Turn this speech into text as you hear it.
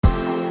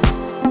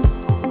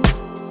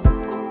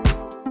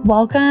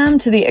Welcome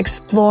to the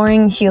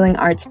Exploring Healing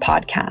Arts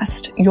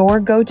podcast, your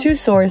go-to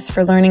source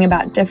for learning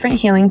about different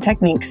healing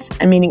techniques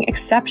and meeting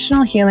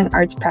exceptional healing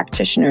arts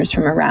practitioners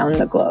from around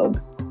the globe.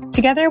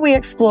 Together, we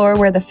explore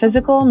where the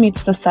physical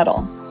meets the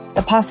subtle,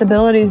 the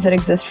possibilities that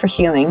exist for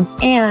healing,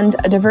 and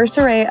a diverse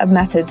array of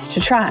methods to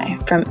try,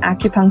 from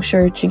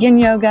acupuncture to yin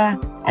yoga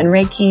and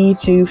Reiki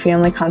to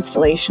family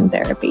constellation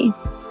therapy.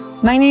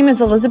 My name is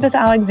Elizabeth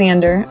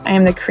Alexander. I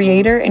am the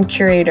creator and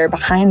curator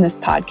behind this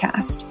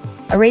podcast,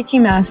 a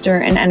Reiki master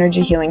and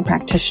energy healing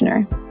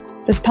practitioner.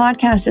 This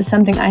podcast is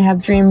something I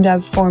have dreamed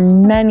of for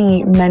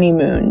many, many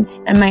moons,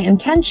 and my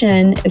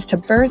intention is to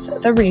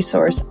birth the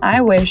resource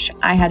I wish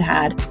I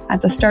had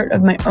at the start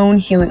of my own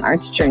healing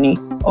arts journey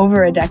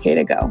over a decade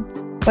ago.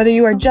 Whether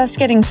you are just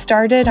getting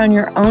started on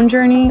your own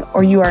journey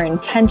or you are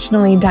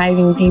intentionally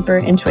diving deeper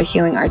into a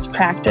healing arts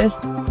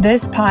practice,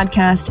 this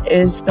podcast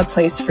is the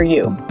place for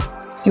you.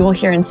 You will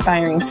hear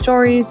inspiring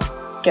stories,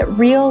 get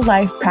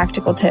real-life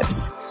practical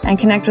tips, and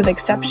connect with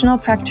exceptional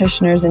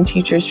practitioners and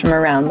teachers from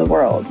around the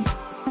world.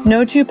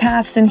 No two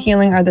paths in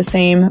healing are the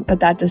same,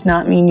 but that does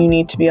not mean you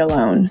need to be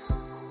alone.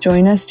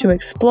 Join us to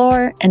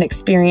explore and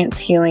experience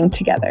healing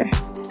together.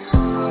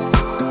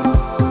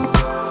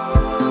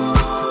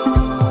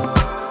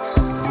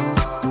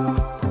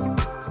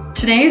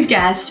 Today's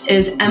guest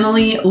is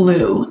Emily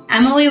Liu.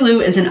 Emily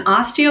Liu is an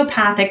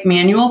osteopathic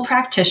manual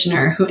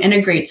practitioner who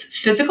integrates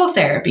physical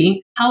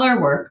therapy,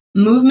 color work,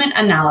 movement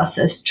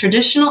analysis,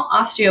 traditional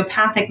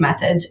osteopathic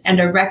methods, and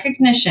a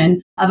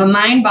recognition of a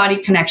mind-body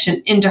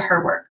connection into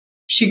her work.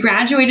 She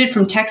graduated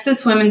from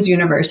Texas Women's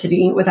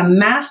University with a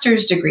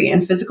master's degree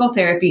in physical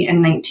therapy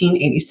in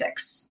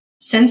 1986.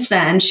 Since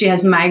then, she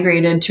has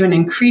migrated to an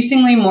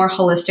increasingly more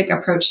holistic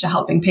approach to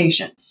helping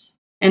patients.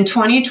 In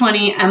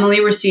 2020, Emily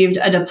received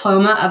a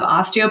diploma of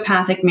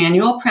osteopathic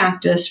manual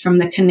practice from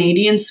the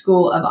Canadian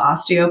School of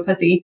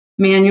Osteopathy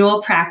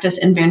Manual Practice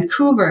in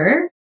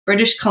Vancouver,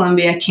 British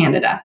Columbia,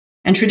 Canada.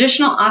 And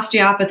traditional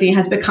osteopathy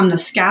has become the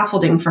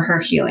scaffolding for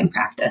her healing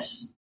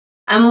practice.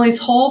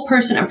 Emily's whole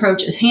person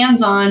approach is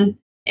hands-on,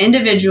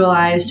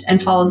 individualized,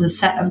 and follows a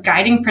set of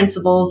guiding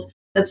principles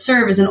that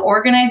serve as an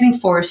organizing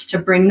force to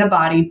bring the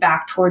body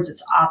back towards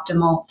its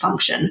optimal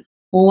function.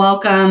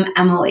 Welcome,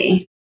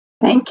 Emily.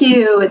 Thank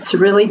you. It's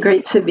really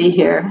great to be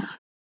here.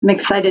 I'm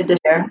excited to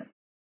share.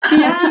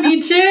 Yeah, me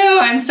too.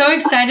 I'm so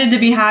excited to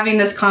be having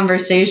this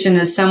conversation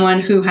as someone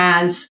who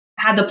has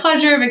had the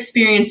pleasure of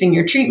experiencing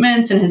your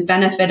treatments and has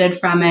benefited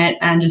from it,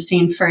 and just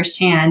seeing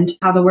firsthand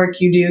how the work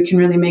you do can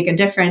really make a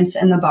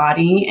difference in the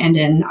body and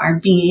in our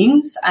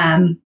beings.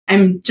 I'm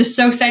just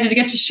so excited to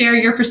get to share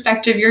your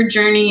perspective, your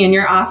journey, and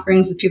your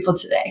offerings with people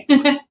today.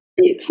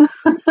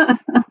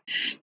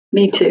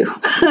 Me too.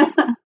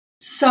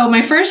 So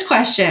my first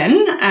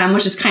question,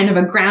 which is kind of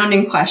a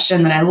grounding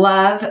question that I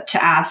love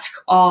to ask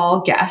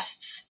all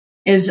guests,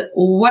 is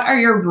what are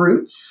your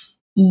roots?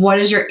 What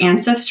is your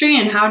ancestry?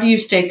 And how do you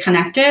stay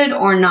connected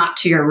or not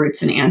to your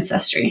roots and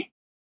ancestry?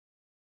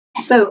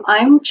 So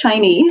I'm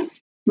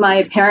Chinese.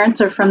 My parents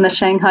are from the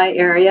Shanghai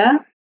area,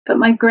 but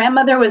my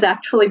grandmother was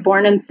actually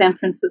born in San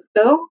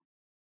Francisco,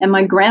 and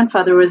my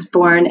grandfather was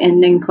born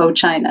in Ningpo,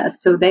 China.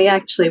 So they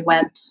actually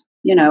went,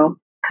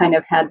 kind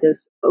of had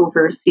this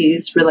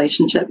overseas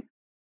relationship.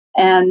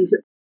 And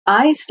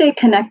I stay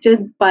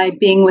connected by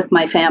being with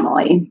my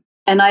family.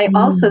 And I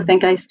also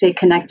think I stay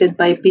connected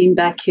by being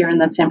back here in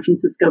the San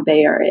Francisco Bay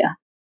Area.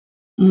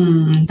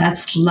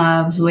 That's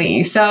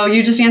lovely. So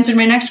you just answered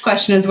my next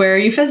question, is where are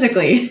you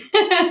physically?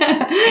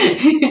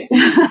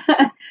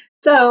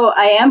 So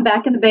I am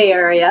back in the Bay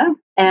Area,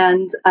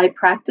 and I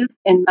practice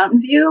in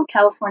Mountain View,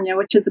 California,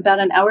 which is about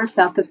an hour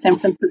south of San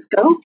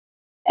Francisco.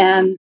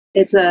 And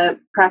it's a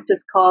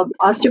practice called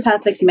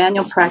Osteopathic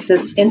Manual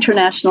Practice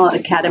International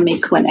Academy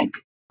Clinic.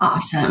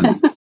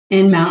 Awesome.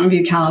 In Mountain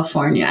View,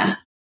 California.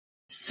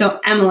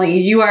 So Emily,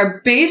 you are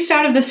based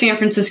out of the San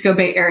Francisco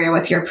Bay Area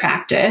with your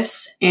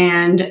practice,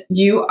 and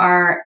you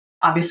are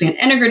obviously an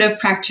integrative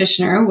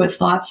practitioner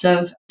with lots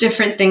of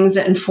different things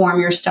that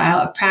inform your style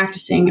of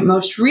practicing.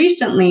 Most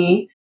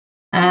recently,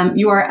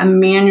 you are a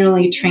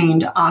manually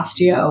trained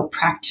osteopathic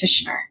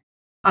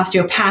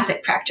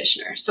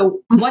practitioner.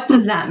 So what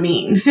does that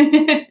mean?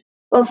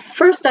 Well,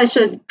 first I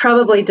should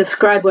probably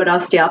describe what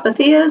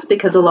osteopathy is,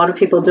 because a lot of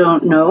people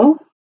don't know.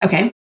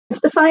 Okay.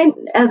 It's defined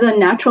as a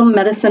natural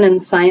medicine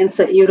and science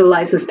that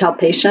utilizes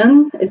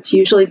palpation. It's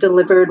usually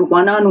delivered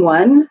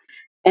one-on-one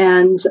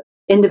and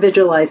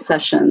individualized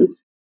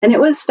sessions. And it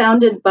was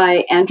founded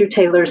by Andrew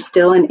Taylor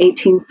Still in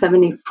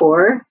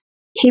 1874.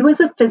 He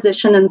was a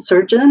physician and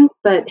surgeon,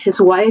 but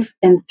his wife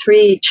and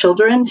 3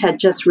 children had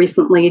just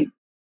recently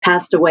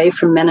passed away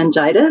from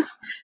meningitis.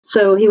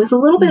 So he was a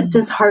little bit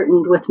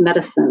disheartened with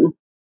medicine.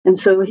 And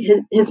so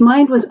his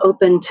mind was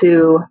open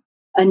to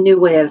a new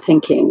way of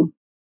thinking.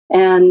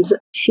 And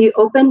he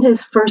opened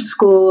his first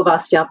school of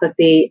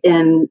osteopathy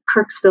in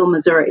Kirksville,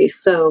 Missouri.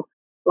 So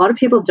a lot of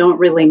people don't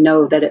really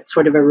know that it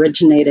sort of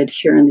originated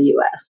here in the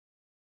U.S.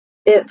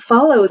 It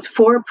follows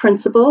 4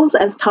 principles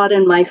as taught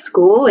in my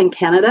school in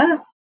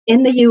Canada.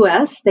 In the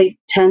U.S., they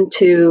tend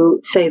to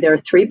say there are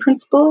 3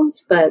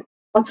 principles, but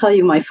I'll tell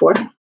you my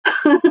 4th.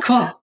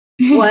 Cool.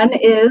 One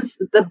is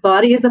the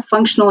body is a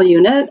functional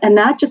unit, and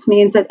that just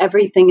means that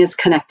everything is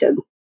connected.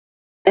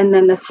 And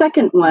then the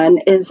second one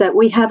is that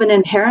we have an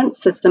inherent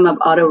system of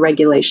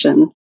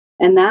autoregulation.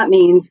 And that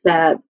means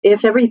that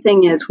if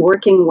everything is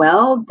working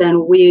well,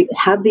 then we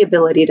have the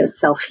ability to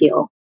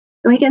self-heal.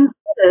 And we can see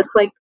this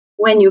like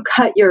when you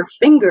cut your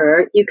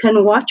finger, you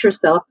can watch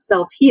yourself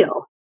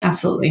self-heal.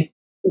 Absolutely.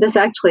 This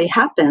actually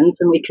happens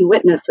and we can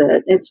witness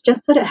it. It's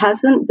just that it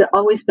hasn't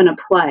always been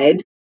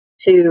applied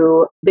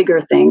to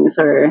bigger things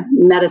or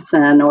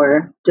medicine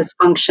or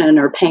dysfunction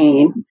or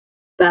pain,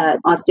 but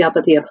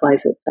osteopathy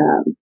applies it to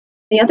that.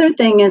 The other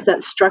thing is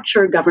that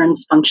structure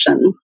governs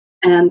function.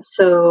 And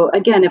so,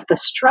 again, if the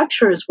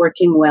structure is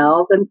working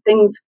well, then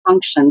things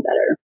function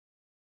better.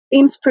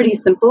 Seems pretty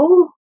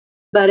simple,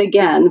 but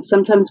again,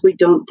 sometimes we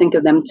don't think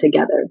of them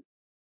together.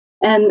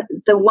 And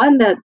the one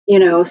that,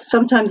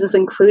 sometimes is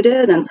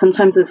included and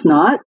sometimes is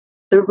not,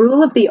 the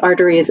rule of the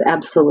artery is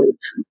absolute.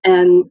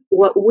 And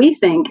what we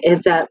think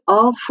is that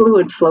all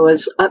fluid flow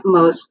is of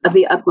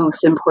the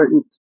utmost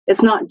importance.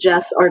 It's not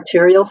just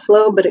arterial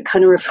flow, but it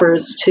kind of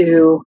refers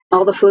to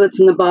all the fluids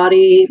in the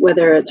body,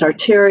 whether it's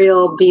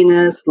arterial,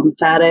 venous,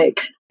 lymphatic,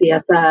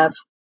 CSF,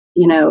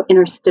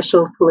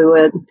 interstitial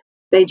fluid.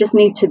 They just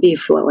need to be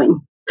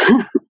flowing.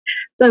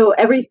 So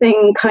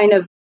everything kind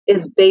of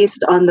is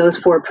based on those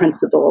four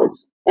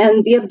principles.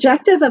 And the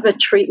objective of a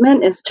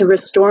treatment is to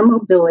restore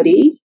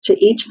mobility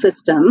to each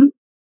system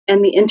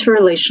and the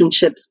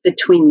interrelationships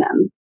between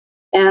them.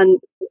 And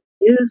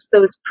use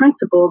those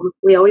principles,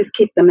 we always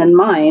keep them in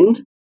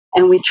mind,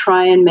 and we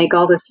try and make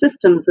all the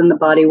systems in the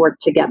body work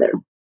together.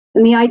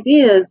 And the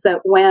idea is that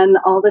when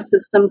all the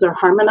systems are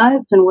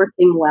harmonized and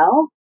working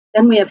well,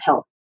 then we have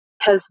health,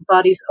 because the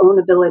body's own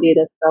ability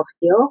to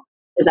self-heal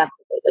is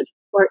activated,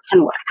 or it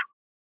can work.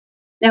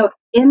 Now,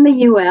 in the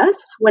US,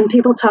 when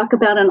people talk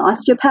about an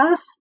osteopath,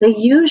 they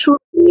usually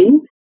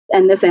mean,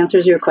 and this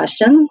answers your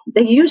question,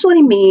 they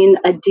usually mean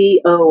a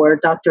DO or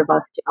doctor of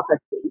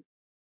osteopathy.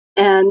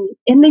 And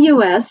in the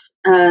US,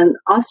 an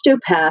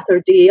osteopath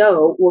or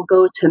DO will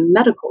go to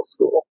medical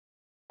school.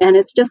 And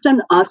it's just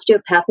an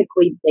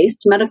osteopathically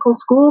based medical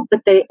school,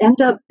 but they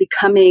end up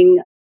becoming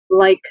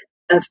like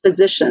a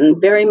physician,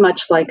 very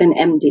much like an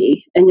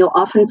MD. And you'll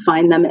often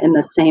find them in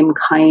the same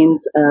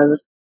kinds of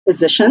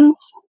physicians.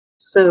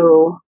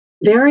 So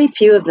very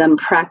few of them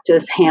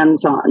practice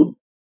hands-on.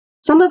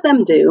 Some of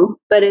them do,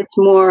 but it's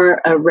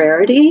more a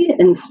rarity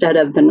instead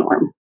of the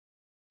norm.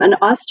 An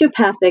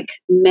osteopathic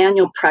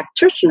manual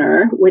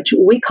practitioner, which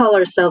we call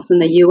ourselves in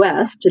the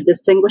US to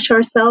distinguish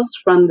ourselves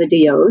from the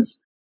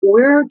DOs,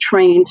 we're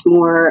trained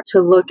more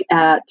to look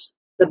at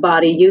the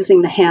body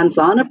using the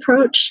hands-on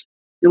approach.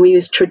 And we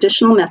use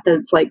traditional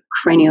methods like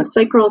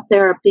craniosacral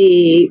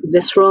therapy,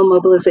 visceral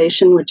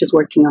mobilization, which is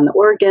working on the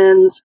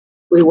organs.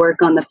 We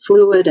work on the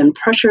fluid and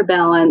pressure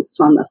balance,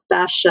 on the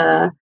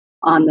fascia,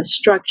 on the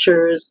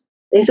structures.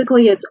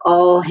 Basically, it's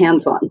all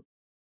hands-on.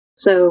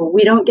 So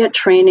we don't get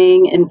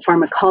training in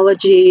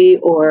pharmacology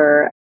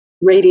or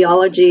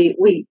radiology.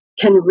 We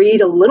can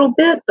read a little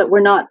bit, but we're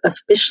not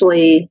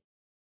officially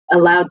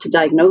allowed to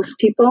diagnose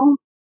people.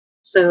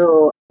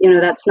 So,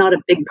 that's not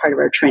a big part of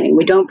our training.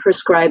 We don't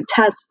prescribe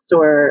tests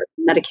or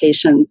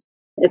medications.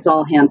 It's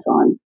all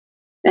hands-on.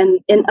 And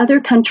in other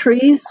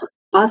countries,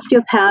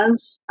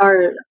 osteopaths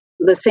are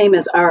the same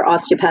as our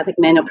osteopathic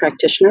manual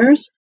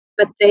practitioners,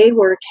 but they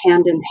work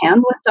hand in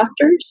hand with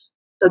doctors.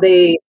 So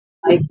they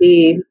might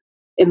be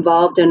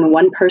involved in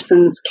one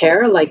person's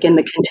care, like in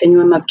the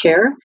continuum of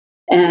care.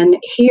 And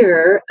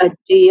here, a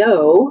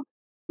DO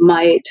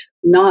might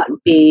not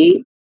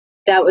be,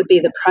 that would be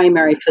the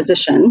primary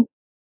physician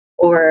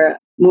or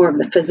more of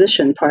the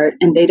physician part,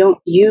 and they don't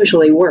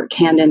usually work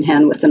hand in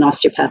hand with an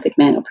osteopathic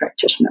manual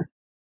practitioner.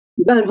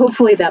 But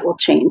hopefully that will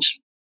change.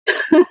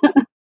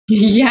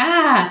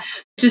 Yeah.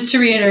 Just to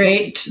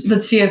reiterate,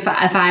 let's see if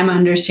I'm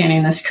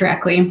understanding this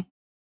correctly.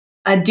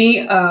 A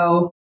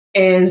DO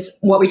is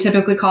what we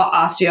typically call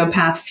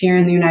osteopaths here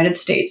in the United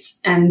States,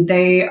 and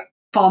they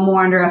fall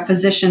more under a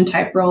physician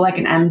type role, like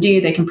an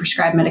MD. They can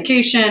prescribe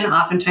medication.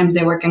 Oftentimes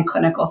they work in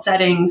clinical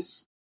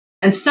settings.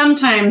 And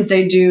sometimes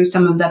they do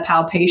some of the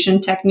palpation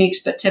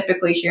techniques, but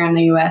typically here in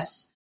the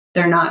US,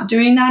 they're not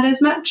doing that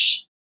as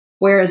much.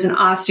 Whereas an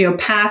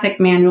osteopathic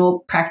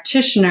manual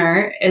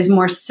practitioner is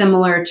more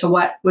similar to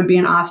what would be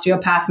an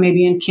osteopath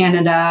maybe in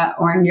Canada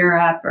or in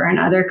Europe or in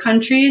other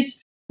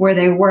countries, where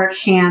they work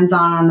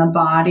hands-on on the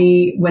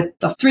body with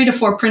the 3 to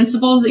 4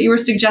 principles that you were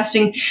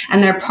suggesting,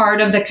 and they're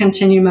part of the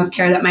continuum of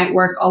care that might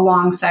work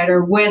alongside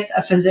or with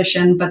a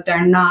physician, but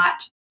they're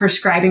not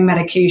prescribing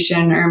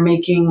medication or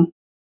making,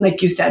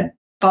 like you said,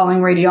 following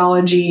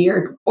radiology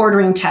or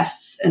ordering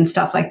tests and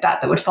stuff like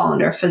that would fall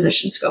under a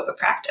physician's scope of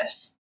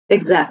practice.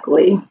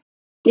 Exactly.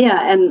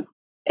 Yeah, and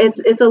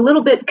it's a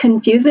little bit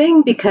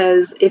confusing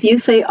because if you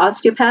say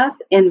osteopath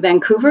in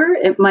Vancouver,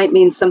 it might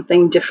mean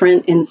something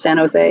different in San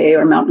Jose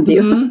or Mountain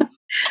View.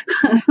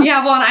 Mm-hmm.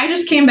 Yeah, well, and I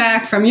just came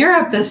back from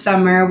Europe this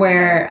summer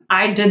where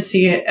I did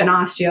see an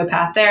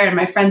osteopath there, and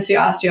my friends see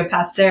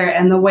osteopaths there,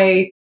 and the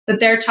way that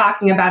they're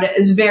talking about it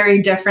is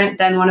very different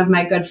than one of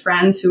my good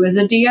friends who is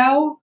a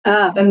DO,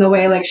 than the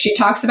way like she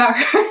talks about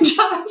her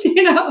job,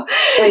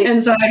 Right.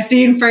 And so I've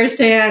seen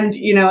firsthand,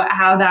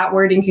 how that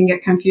wording can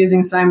get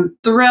confusing. So I'm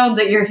thrilled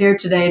that you're here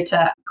today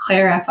to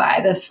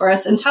clarify this for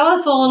us and tell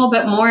us a little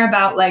bit more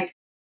about like,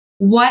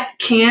 what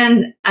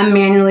can a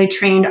manually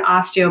trained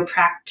osteo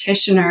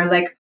practitioner,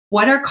 like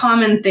what are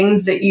common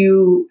things that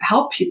you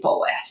help people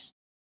with?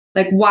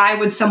 Like, why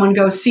would someone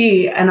go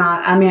see a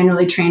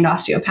manually trained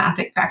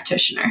osteopathic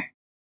practitioner?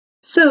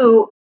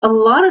 So a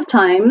lot of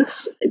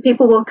times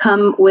people will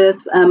come with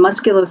a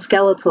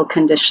musculoskeletal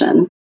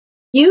condition.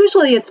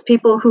 Usually it's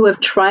people who have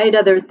tried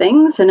other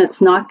things and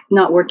it's not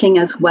working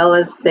as well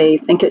as they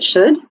think it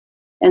should.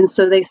 And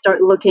so they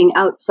start looking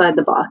outside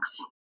the box.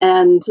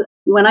 And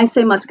when I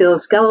say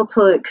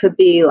musculoskeletal, it could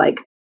be like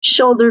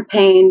shoulder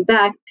pain,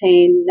 back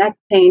pain, neck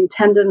pain,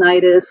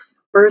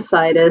 tendonitis,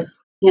 bursitis,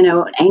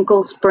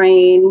 ankle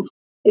sprain.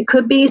 It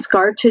could be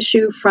scar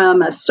tissue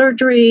from a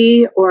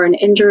surgery or an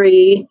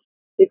injury.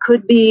 It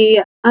could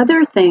be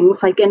other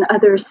things like in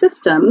other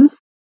systems,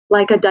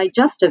 like a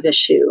digestive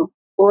issue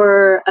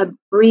or a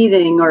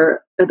breathing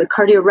or the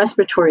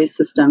cardiorespiratory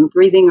system,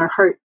 breathing or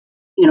heart,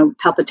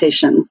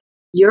 palpitations,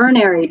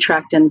 urinary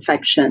tract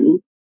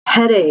infection,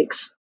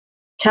 headaches,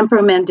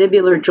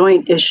 temporomandibular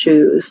joint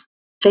issues,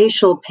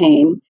 facial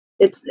pain.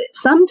 It's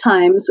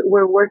sometimes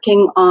we're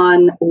working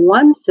on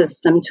one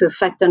system to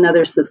affect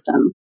another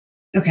system.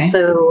 Okay.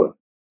 So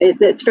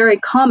it's very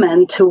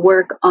common to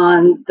work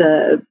on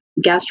the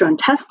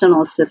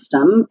gastrointestinal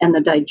system and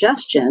the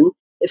digestion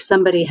if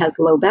somebody has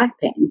low back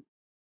pain.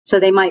 So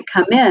they might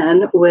come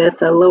in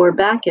with a lower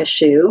back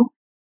issue,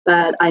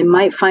 but I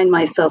might find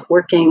myself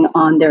working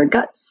on their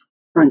guts,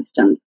 for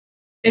instance.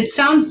 It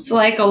sounds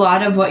like a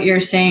lot of what you're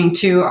saying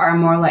too are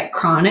more like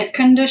chronic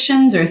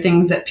conditions or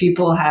things that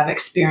people have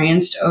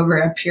experienced over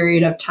a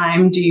period of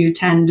time. Do you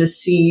tend to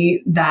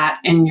see that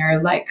in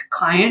your like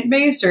client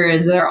base, or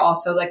is there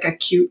also like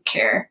acute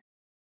care?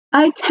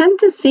 I tend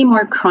to see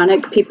more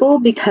chronic people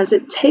because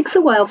it takes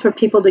a while for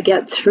people to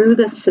get through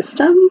the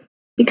system.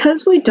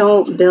 Because we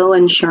don't bill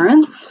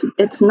insurance,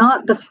 it's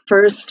not the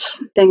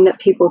first thing that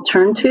people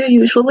turn to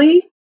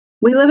usually.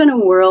 We live in a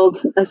world,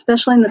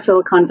 especially in the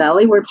Silicon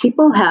Valley, where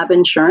people have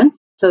insurance,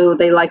 so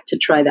they like to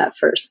try that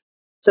first.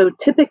 So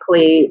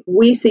typically,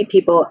 we see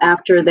people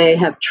after they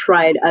have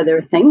tried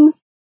other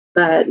things,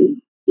 but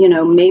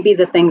maybe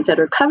the things that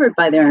are covered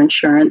by their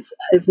insurance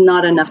is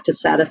not enough to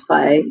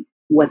satisfy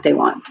what they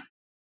want.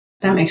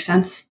 That makes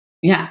sense.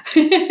 Yeah.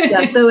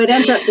 Yeah, so it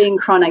ends up being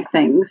chronic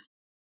things.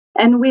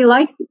 And we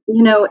like,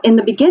 in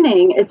the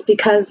beginning, it's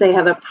because they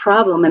have a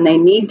problem and they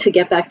need to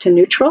get back to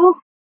neutral.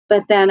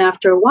 But then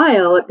after a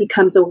while, it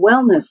becomes a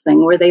wellness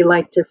thing where they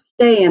like to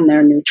stay in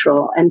their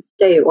neutral and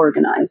stay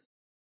organized.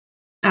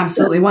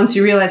 Absolutely. So, once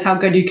you realize how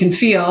good you can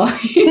feel,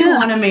 you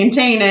want to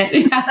maintain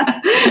it.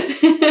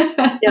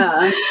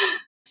 Yeah.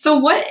 So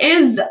what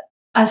is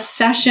a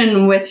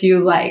session with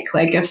you like?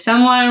 Like if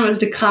someone was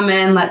to come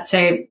in, let's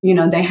say,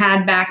 they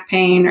had back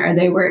pain or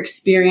they were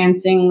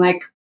experiencing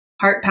like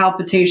heart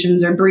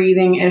palpitations or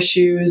breathing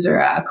issues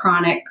or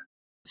chronic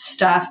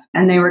stuff,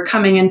 and they were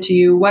coming into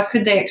you, what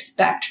could they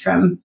expect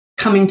from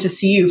coming to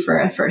see you for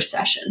a first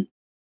session?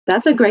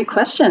 That's a great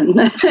question.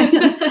 Because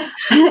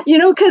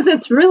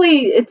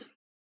it's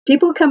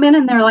people come in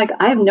and they're like,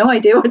 I have no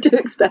idea what to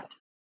expect.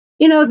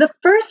 The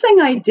first thing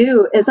I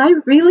do is I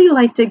really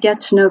like to get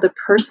to know the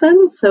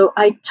person. So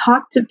I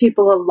talk to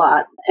people a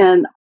lot.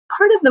 And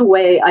part of the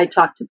way I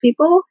talk to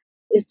people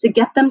is to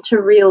get them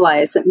to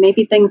realize that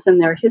maybe things in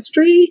their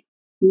history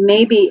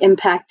may be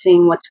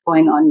impacting what's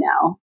going on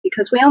now.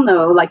 Because we all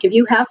know, like, if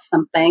you have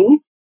something,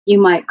 you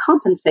might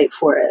compensate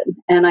for it.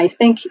 And I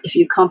think if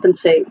you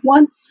compensate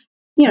once,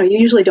 you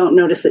usually don't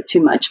notice it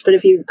too much. But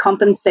if you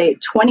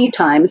compensate 20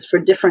 times for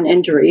different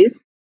injuries,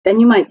 then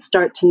you might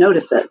start to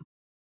notice it.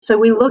 So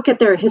we look at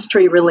their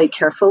history really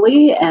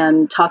carefully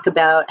and talk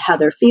about how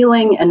they're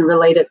feeling and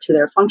relate it to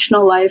their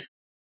functional life.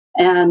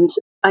 And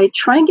I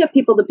try and get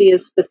people to be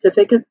as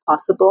specific as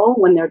possible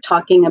when they're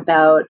talking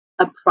about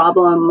a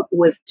problem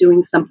with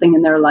doing something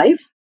in their life,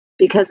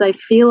 because I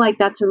feel like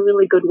that's a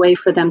really good way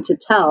for them to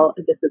tell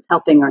if this is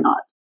helping or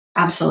not.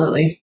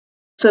 Absolutely.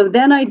 So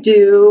then I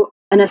do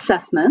an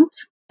assessment,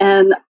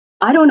 and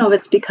I don't know if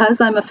it's because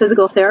I'm a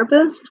physical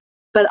therapist,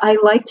 but I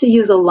like to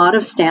use a lot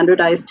of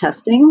standardized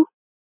testing,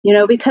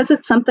 because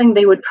it's something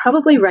they would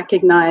probably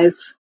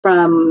recognize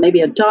from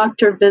maybe a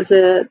doctor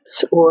visit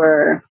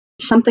or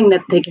something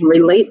that they can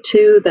relate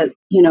to, that,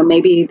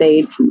 maybe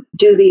they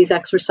do these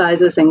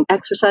exercises in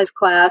exercise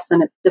class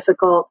and it's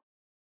difficult.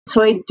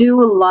 So I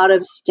do a lot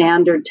of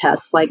standard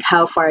tests, like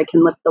how far I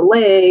can lift the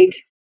leg,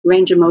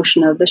 range of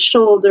motion of the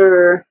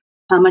shoulder,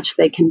 how much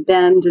they can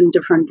bend in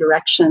different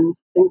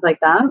directions, things like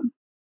that.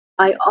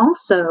 I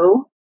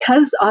also,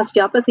 because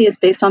osteopathy is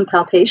based on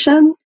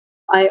palpation,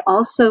 I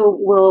also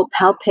will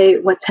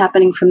palpate what's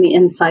happening from the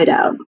inside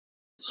out.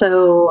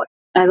 So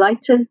I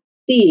like to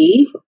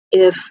see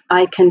if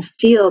I can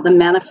feel the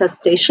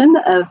manifestation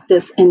of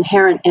this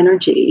inherent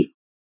energy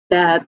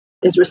that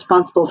is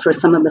responsible for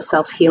some of the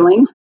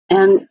self-healing.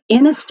 And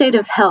in a state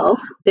of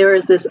health, there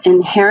is this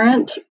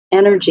inherent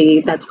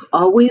energy that's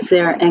always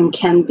there and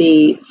can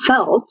be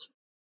felt,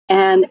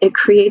 and it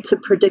creates a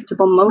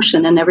predictable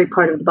motion in every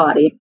part of the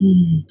body.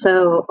 Mm.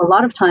 So a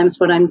lot of times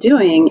what I'm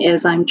doing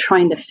is I'm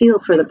trying to feel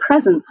for the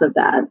presence of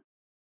that.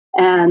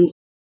 And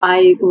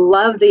I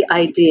love the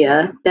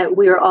idea that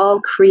we're all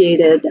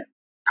created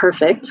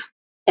perfect,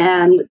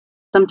 and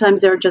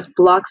sometimes there are just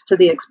blocks to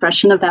the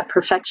expression of that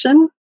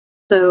perfection.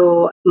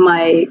 So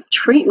my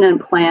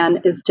treatment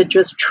plan is to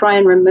just try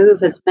and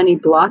remove as many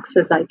blocks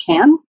as I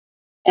can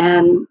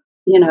and,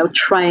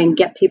 try and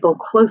get people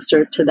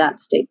closer to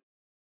that state.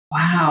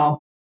 Wow.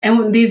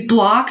 And these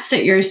blocks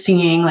that you're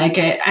seeing,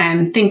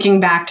 I'm thinking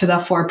back to the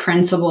 4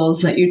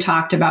 principles that you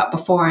talked about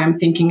before. I'm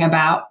thinking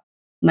about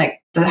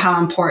how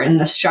important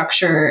the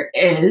structure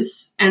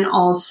is, and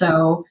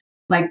also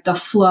the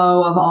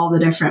flow of all the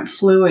different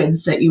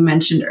fluids that you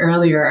mentioned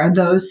earlier. Are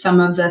those some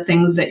of the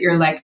things that you're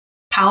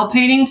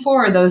palpating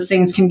for, or those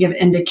things can give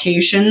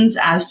indications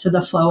as to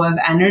the flow of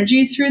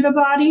energy through the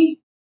body?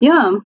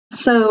 Yeah.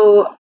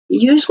 So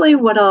usually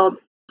what I'll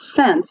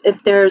sense, if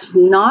there's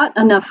not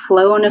enough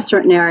flow in a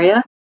certain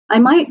area, I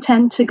might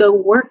tend to go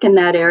work in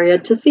that area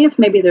to see if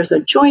maybe there's a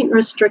joint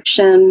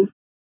restriction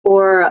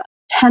or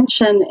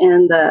tension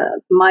in the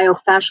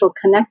myofascial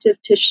connective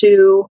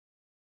tissue,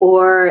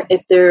 or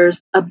if there's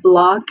a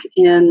block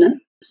in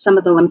some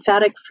of the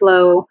lymphatic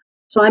flow.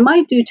 So I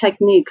might do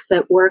techniques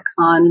that work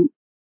on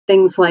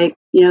things like,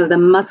 the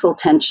muscle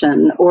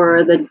tension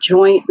or the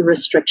joint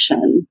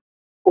restriction,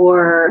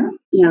 or,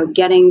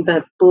 getting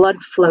the blood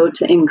flow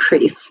to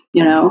increase,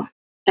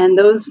 and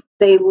those,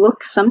 they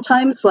look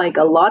sometimes like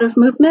a lot of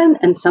movement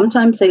and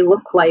sometimes they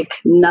look like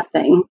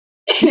nothing.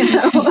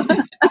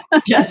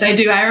 Yes, I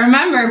do. I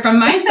remember from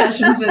my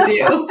sessions with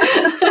you.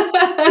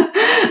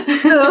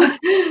 So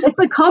it's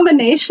a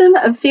combination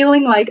of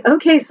feeling like,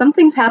 okay,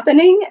 something's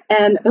happening,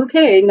 and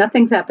okay,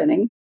 nothing's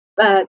happening.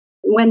 But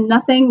when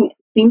nothing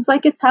seems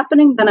like it's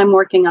happening, then I'm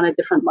working on a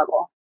different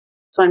level.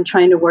 So I'm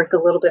trying to work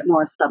a little bit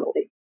more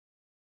subtly.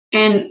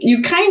 And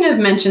you kind of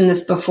mentioned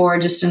this before,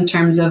 just in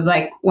terms of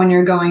when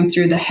you're going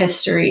through the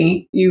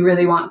history, you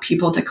really want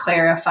people to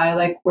clarify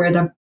where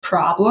the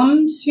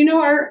problems,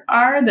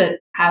 are that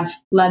have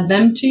led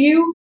them to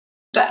you.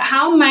 But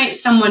how might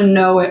someone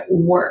know it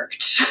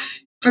worked?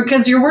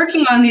 Because you're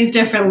working on these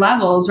different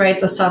levels, right?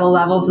 The subtle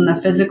levels and the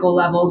physical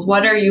levels.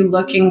 What are you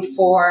looking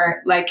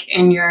for,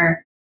 in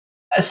your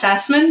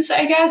assessments,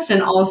 I guess,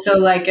 and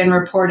also in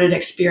reported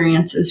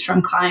experiences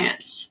from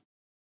clients?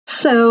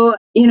 So,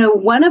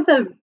 one of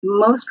the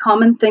most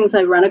common things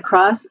I run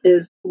across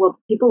is,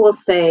 people will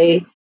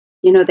say,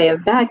 they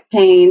have back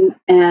pain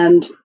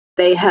and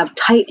they have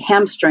tight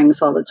hamstrings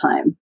all the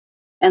time.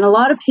 And a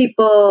lot of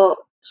people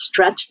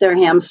stretch their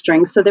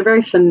hamstrings, so they're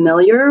very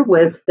familiar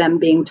with them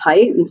being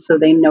tight, and so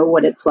they know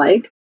what it's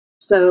like.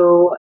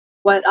 So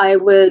what I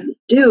would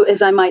do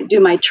is I might do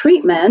my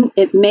treatment.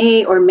 It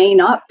may or may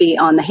not be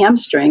on the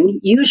hamstring.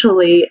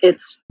 Usually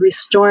it's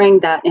restoring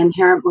that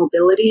inherent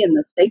mobility in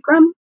the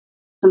sacrum.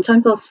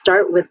 Sometimes I'll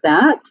start with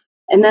that,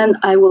 and then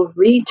I will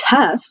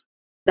retest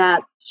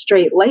that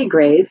straight leg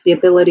raise, the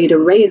ability to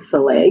raise the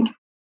leg,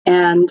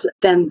 and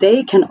then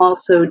they can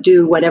also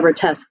do whatever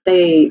test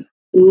they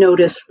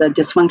notice the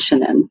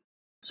dysfunction in.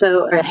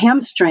 So a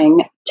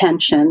hamstring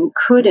tension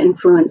could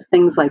influence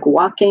things like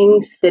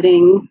walking,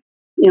 sitting,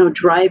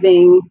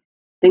 driving,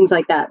 things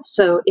like that.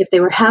 So if they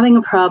were having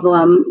a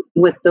problem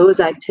with those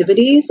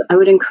activities, I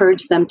would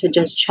encourage them to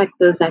just check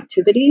those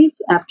activities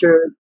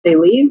after they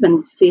leave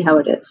and see how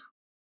it is.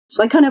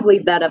 So I kind of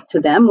leave that up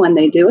to them when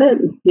they do it.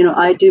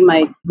 I do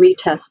my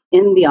retest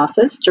in the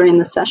office during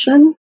the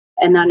session,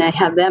 and then I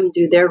have them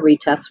do their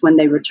retest when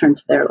they return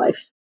to their life.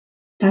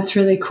 That's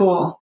really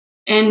cool.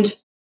 And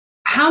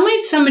how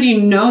might somebody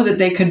know that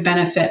they could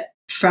benefit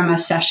from a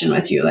session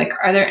with you?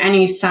 Are there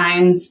any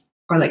signs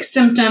or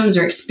symptoms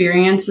or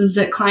experiences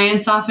that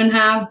clients often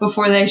have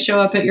before they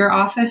show up at your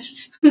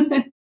office?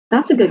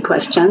 That's a good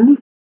question.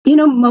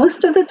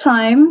 Most of the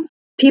time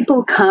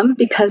people come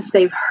because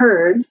they've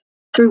heard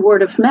through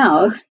word of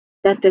mouth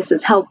that this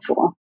is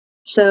helpful.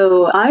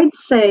 So I'd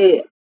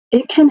say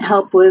it can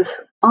help with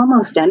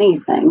almost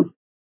anything,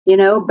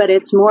 but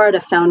it's more at a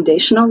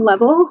foundational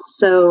level.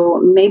 So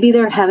maybe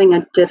they're having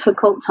a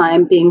difficult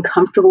time being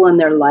comfortable in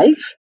their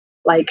life.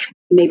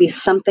 Maybe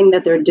something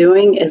that they're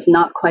doing is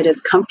not quite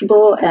as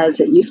comfortable as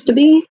it used to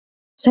be.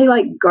 Say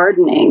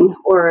gardening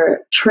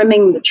or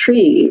trimming the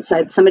trees. I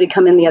had somebody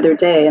come in the other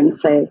day and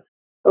say,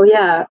 oh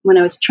yeah, when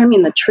I was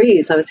trimming the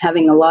trees, I was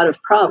having a lot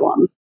of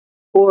problems.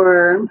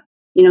 Or,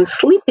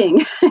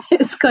 sleeping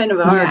is kind of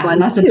a hard one.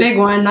 That's a big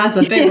one. That's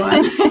a big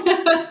one.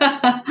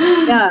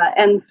 Yeah.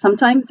 And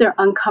sometimes they're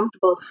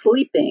uncomfortable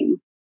sleeping.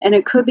 And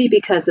it could be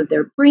because of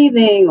their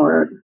breathing,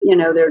 or,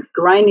 they're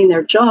grinding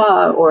their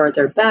jaw, or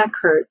their back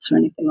hurts, or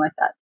anything like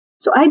that.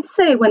 So I'd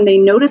say when they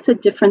notice a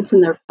difference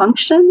in their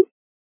function,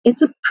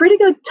 it's a pretty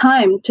good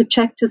time to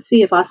check to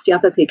see if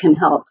osteopathy can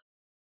help.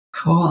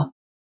 Cool.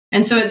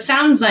 And so it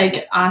sounds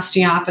like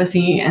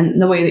osteopathy and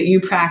the way that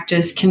you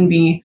practice can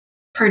be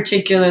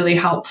particularly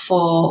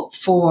helpful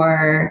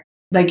for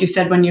like you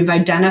said, when you've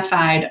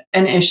identified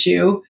an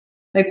issue,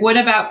 like what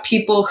about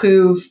people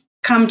who've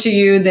come to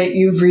you that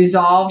you've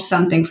resolved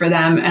something for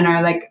them and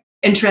are like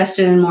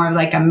interested in more of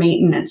like a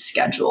maintenance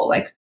schedule?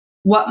 Like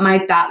what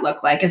might that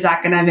look like? Is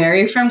that going to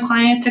vary from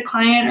client to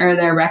client, or are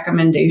there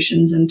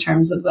recommendations in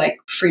terms of like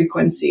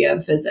frequency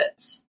of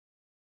visits?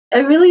 I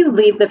really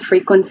leave the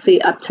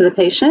frequency up to the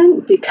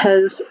patient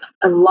because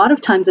a lot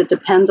of times it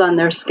depends on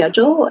their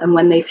schedule and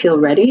when they feel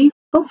ready.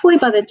 Hopefully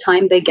by the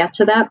time they get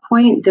to that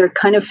point, they're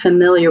kind of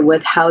familiar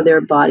with how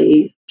their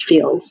body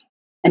feels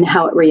and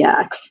how it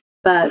reacts.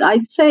 But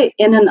I'd say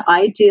in an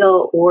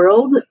ideal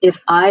world, if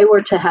I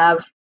were to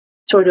have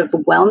sort of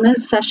wellness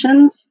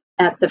sessions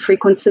at the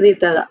frequency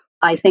that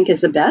I think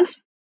is the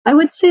best, I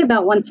would say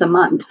about once a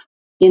month,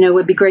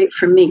 would be great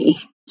for me.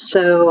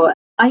 So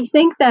I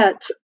think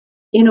that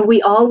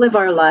we all live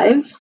our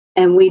lives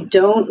and we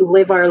don't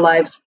live our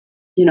lives,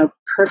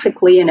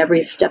 perfectly in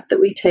every step that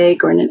we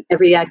take or in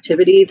every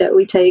activity that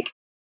we take.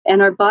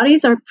 And our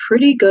bodies are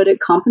pretty good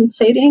at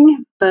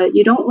compensating, but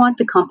you don't want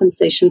the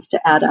compensations to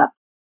add up,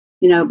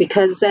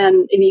 because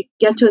then if you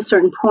get to a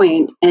certain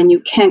point and you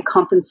can't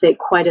compensate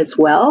quite as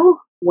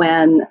well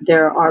when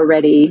there are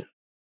already,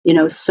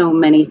 so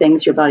many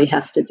things your body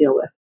has to deal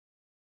with.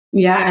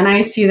 Yeah. And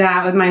I see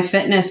that with my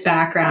fitness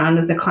background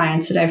of the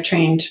clients that I've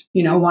trained,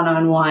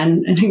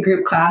 one-on-one and in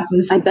group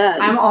classes. I bet.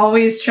 I'm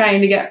always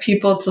trying to get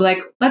people to like,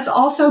 let's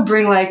also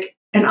bring like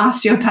an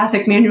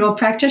osteopathic manual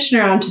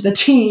practitioner onto the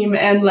team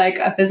and like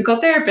a physical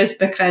therapist,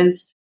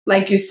 because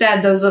like you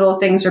said, those little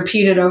things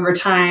repeated over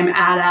time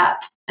add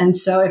up. And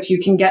so if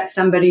you can get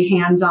somebody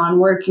hands-on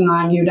working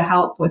on you to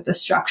help with the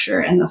structure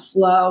and the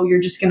flow, you're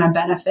just going to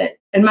benefit,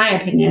 in my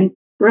opinion.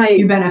 Right.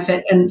 You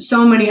benefit in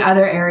so many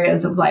other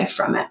areas of life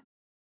from it.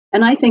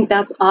 And I think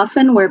that's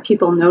often where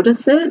people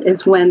notice it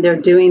is when they're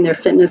doing their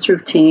fitness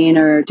routine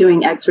or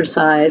doing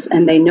exercise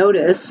and they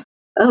notice,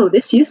 oh,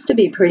 this used to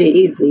be pretty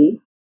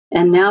easy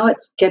and now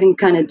it's getting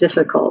kind of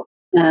difficult.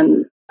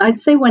 And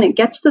I'd say when it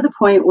gets to the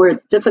point where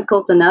it's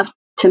difficult enough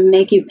to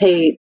make you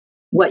pay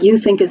what you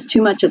think is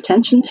too much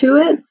attention to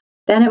it,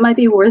 then it might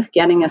be worth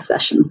getting a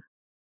session.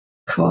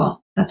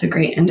 Cool. That's a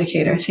great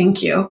indicator.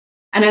 Thank you.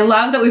 And I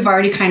love that we've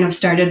already kind of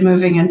started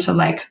moving into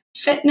like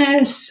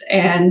fitness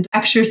and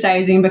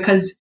exercising,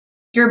 because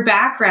your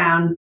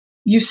background,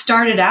 you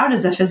started out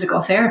as a physical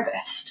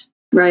therapist,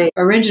 right?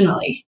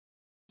 Originally.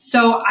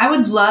 So I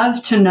would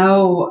love to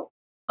know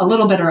a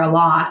little bit or a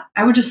lot.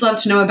 I would just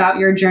love to know about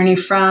your journey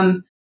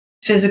from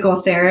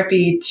physical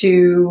therapy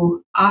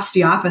to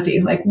osteopathy.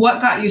 Like what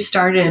got you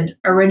started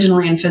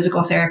originally in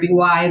physical therapy?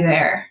 Why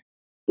there?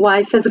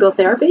 Why physical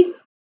therapy?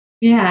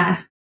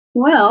 Yeah.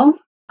 Well,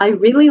 I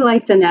really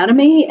liked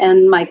anatomy,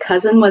 and my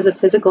cousin was a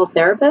physical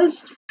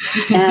therapist,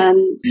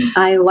 and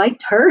I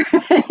liked her.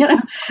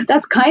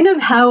 That's kind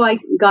of how I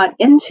got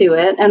into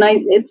it, and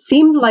it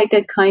seemed like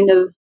a kind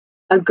of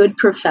a good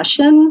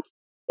profession.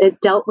 It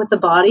dealt with the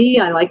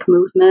body. I like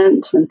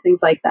movement and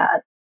things like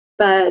that.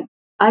 But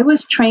I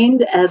was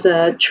trained as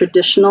a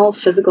traditional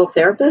physical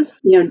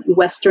therapist,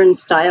 Western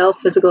style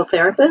physical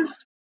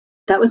therapist.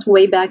 That was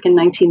way back in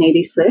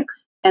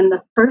 1986, and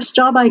the first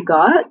job I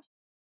got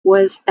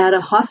was at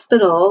a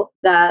hospital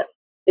that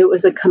it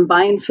was a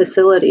combined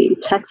facility,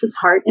 Texas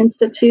Heart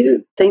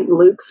Institute, St.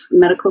 Luke's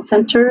Medical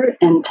Center,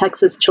 and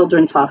Texas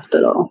Children's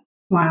Hospital.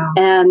 Wow.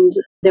 And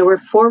there were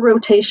 4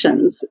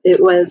 rotations.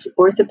 It was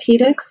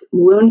orthopedics,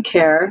 wound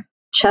care,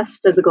 chest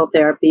physical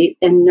therapy,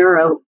 and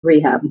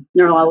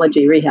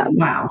neurology rehab.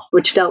 Wow.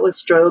 Which dealt with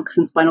strokes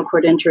and spinal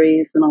cord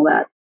injuries and all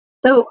that.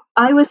 So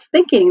I was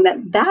thinking that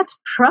that's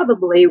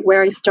probably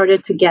where I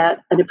started to get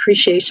an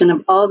appreciation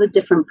of all the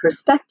different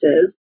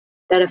perspectives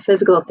that a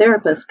physical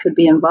therapist could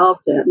be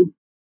involved in.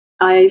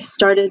 I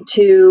started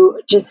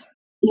to just,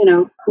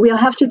 we'll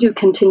have to do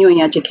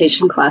continuing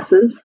education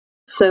classes.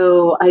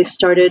 So I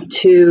started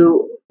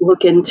to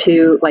look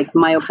into like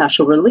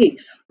myofascial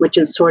release, which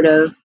is sort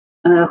of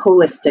a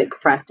holistic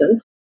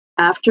practice.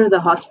 After the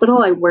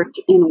hospital, I worked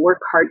in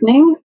work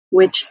hardening,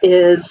 which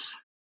is,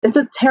 it's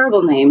a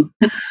terrible name.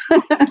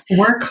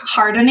 Work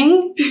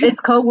hardening? It's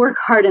called work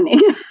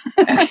hardening.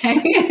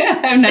 Okay.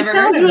 I've never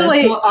heard of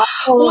really this.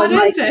 Awful. What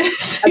is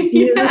this?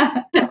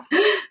 Yeah.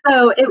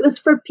 So it was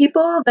for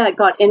people that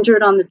got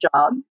injured on the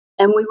job,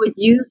 and we would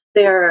use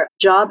their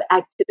job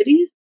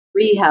activities,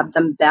 rehab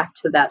them back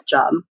to that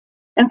job.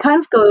 And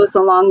kind of goes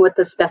along with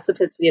the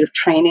specificity of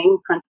training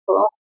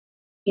principle.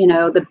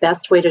 The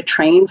best way to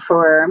train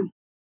for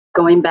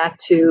going back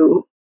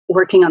to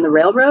working on the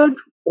railroad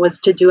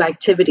was to do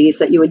activities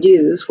that you would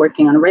use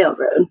working on a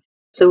railroad.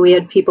 So we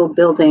had people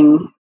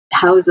building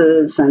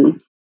houses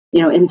and,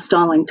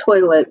 installing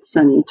toilets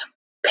and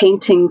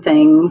painting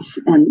things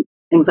and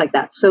things like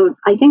that. So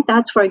I think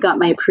that's where I got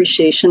my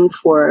appreciation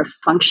for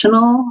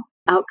functional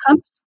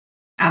outcomes.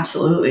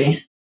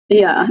 Absolutely.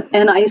 Yeah.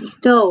 And I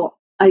still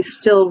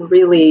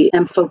really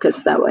am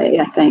focused that way,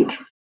 I think.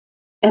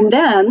 And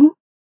then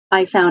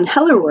I found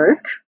Heller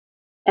work.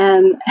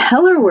 And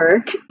Heller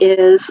work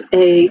is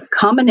a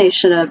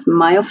combination of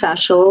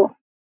myofascial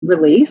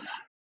release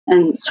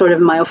and sort of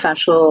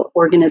myofascial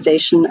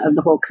organization of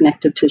the whole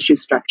connective tissue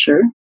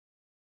structure,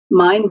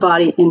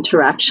 mind-body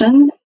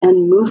interaction,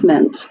 and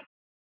movement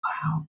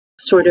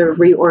sort of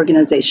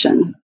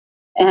reorganization.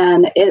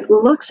 And it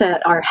looks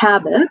at our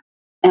habit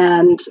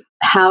and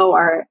how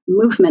our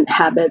movement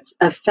habits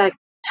affect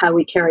how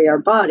we carry our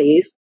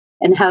bodies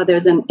and how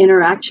there's an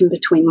interaction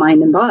between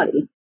mind and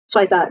body. So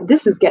I thought,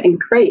 this is getting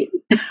great.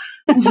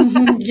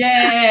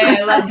 Yay,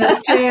 I love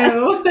this too.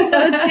 So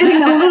it's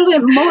getting a little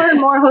bit more and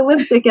more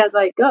holistic as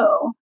I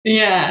go.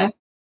 Yeah.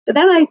 But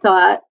then I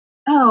thought,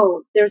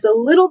 oh, there's a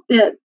little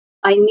bit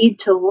I need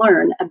to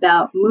learn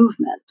about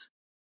movement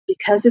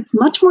because it's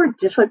much more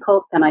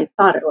difficult than I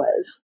thought it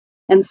was.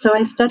 And so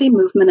I studied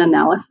movement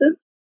analysis,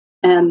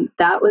 and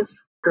that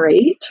was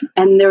great.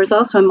 And there was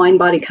also a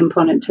mind-body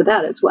component to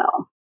that as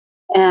well.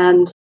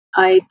 And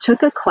I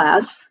took a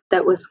class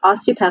that was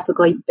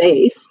osteopathically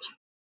based,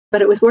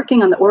 but it was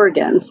working on the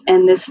organs.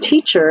 And this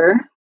teacher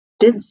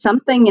did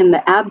something in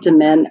the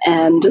abdomen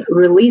and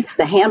released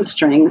the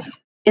hamstrings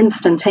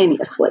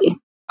instantaneously.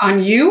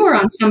 On you or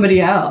on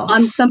somebody else?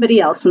 On somebody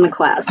else in the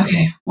class.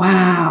 Okay.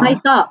 Wow. I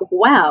thought,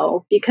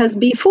 wow, because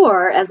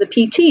before, as a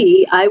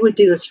PT, I would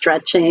do the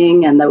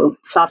stretching and the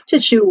soft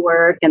tissue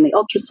work and the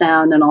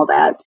ultrasound and all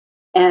that.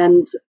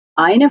 And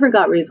I never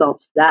got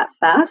results that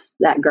fast,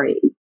 that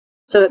great.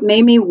 So it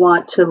made me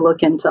want to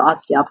look into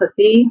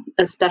osteopathy,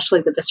 especially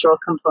the visceral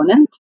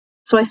component.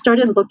 So I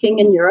started looking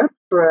in Europe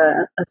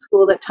for a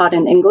school that taught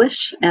in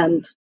English,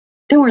 and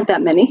there weren't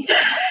that many.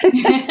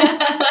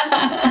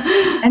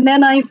 And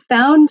then I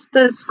found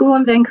the school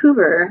in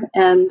Vancouver,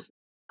 and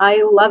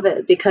I love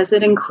it because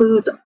it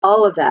includes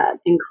all of that.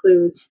 It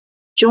includes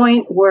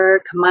joint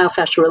work,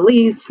 myofascial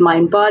release,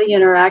 mind-body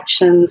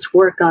interactions,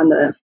 work on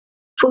the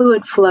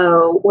fluid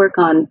flow, work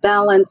on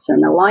balance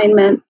and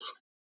alignment,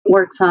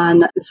 works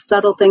on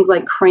subtle things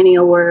like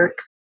cranial work.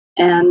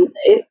 And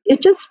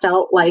it just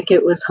felt like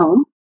it was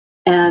home.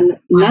 And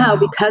now,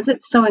 because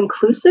it's so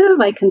inclusive,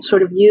 I can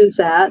sort of use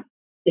that.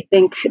 I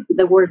think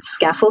the word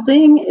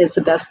scaffolding is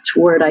the best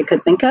word I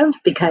could think of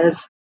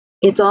because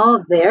it's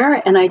all there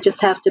and I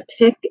just have to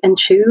pick and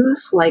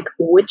choose like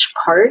which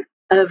part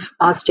of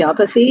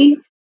osteopathy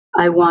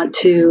I want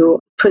to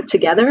put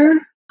together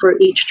for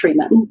each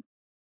treatment.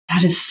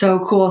 That is so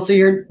cool. So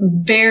you're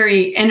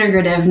very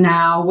integrative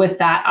now with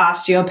that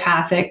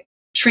osteopathic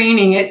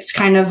training. It's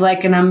kind of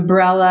like an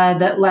umbrella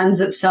that lends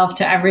itself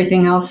to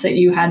everything else that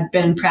you had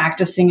been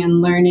practicing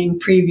and learning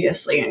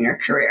previously in your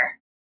career.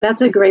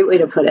 That's a great way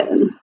to put it.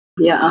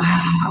 Yeah.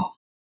 Wow.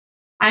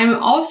 I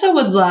also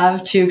would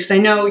love to, because I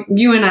know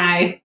you and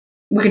I,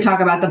 we could talk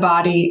about the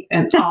body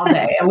all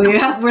day. And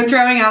we're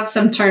throwing out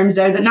some terms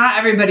there that not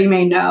everybody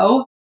may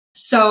know.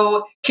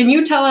 So can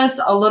you tell us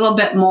a little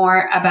bit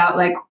more about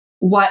like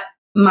what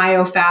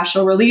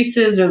myofascial release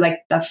is, or like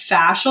the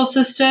fascial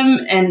system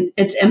and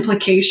its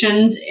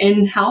implications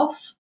in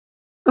health?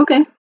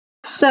 Okay.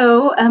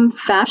 So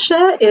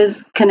fascia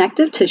is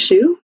connective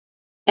tissue,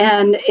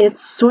 and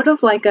it's sort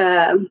of like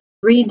a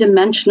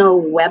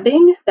three-dimensional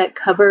webbing that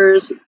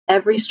covers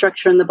every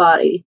structure in the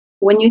body.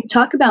 When you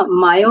talk about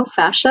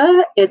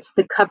myofascia, it's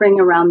the covering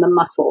around the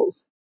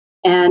muscles,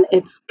 and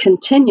it's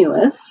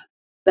continuous,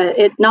 but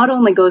it not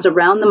only goes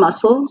around the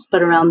muscles,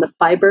 but around the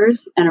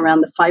fibers and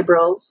around the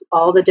fibrils,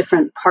 all the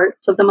different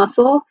parts of the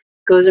muscle.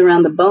 It goes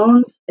around the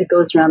bones, it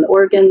goes around the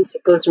organs,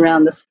 it goes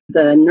around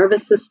the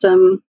nervous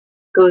system,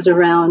 goes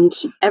around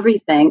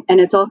everything, and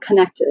it's all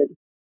connected.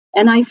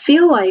 And I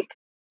feel like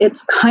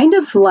it's kind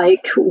of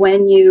like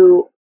when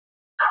you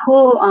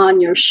pull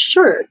on your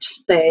shirt,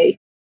 say,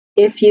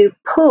 if you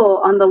pull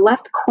on the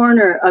left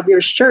corner of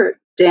your shirt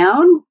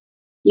down,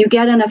 you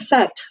get an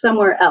effect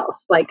somewhere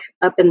else, like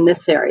up in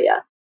this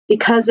area,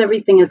 because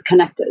everything is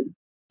connected.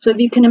 So if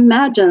you can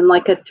imagine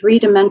like a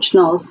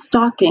three-dimensional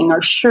stocking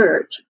or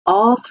shirt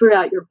all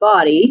throughout your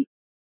body,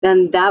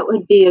 then that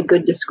would be a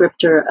good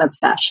descriptor of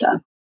fascia.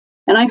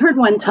 And I heard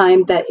one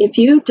time that if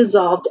you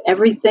dissolved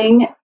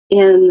everything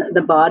in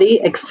the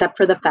body except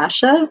for the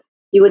fascia,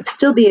 you would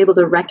still be able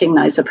to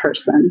recognize a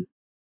person.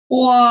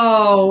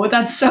 Whoa,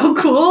 that's so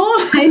cool.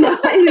 I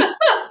know.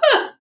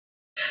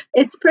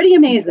 It's pretty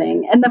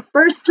amazing. And the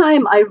first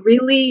time I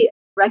really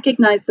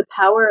recognized the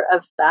power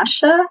of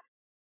fascia,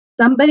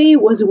 somebody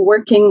was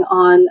working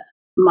on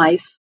my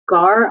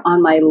scar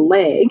on my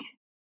leg,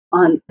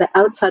 on the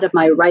outside of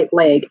my right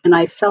leg, and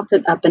I felt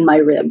it up in my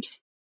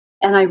ribs.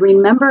 And I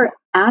remember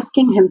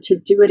asking him to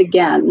do it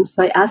again.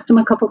 So I asked him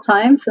a couple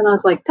times, and I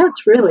was like,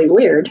 that's really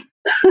weird.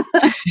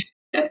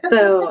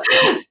 So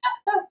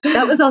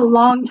that was a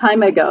long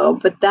time ago,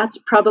 but that's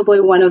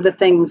probably one of the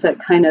things that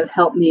kind of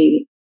helped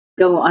me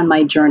go on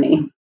my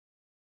journey.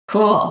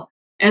 Cool.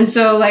 And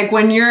so like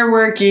when you're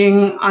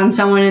working on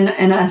someone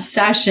in a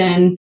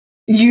session,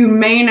 you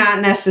may not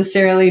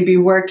necessarily be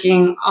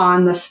working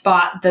on the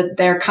spot that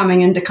they're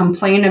coming in to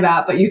complain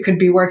about, but you could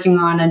be working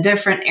on a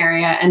different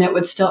area and it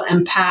would still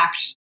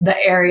impact the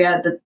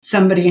area that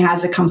somebody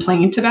has a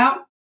complaint about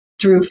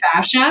through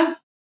fascia.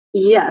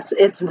 Yes,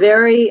 it's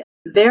very,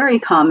 very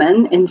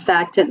common. In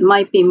fact, it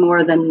might be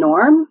more the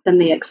norm than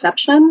the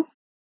exception.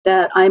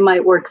 that I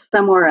might work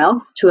somewhere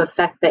else to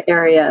affect the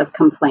area of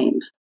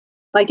complaint.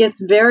 Like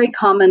it's very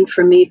common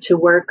for me to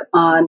work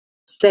on,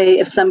 say,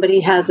 if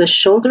somebody has a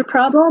shoulder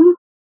problem,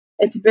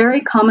 it's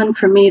very common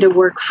for me to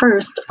work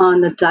first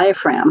on the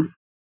diaphragm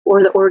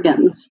or the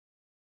organs.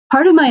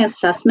 Part of my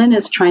assessment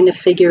is trying to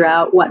figure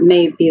out what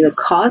may be the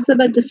cause of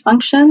a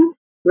dysfunction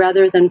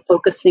rather than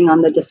focusing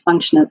on the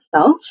dysfunction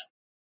itself.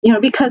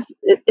 Because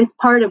it's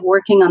part of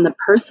working on the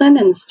person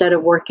instead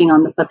of working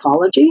on the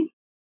pathology.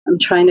 I'm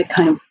trying to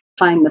kind of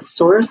find the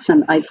source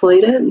and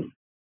isolate it.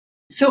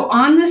 So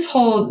on this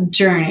whole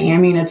journey, I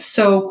mean, it's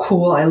so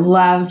cool. I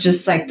love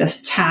just like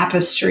this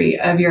tapestry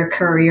of your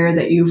career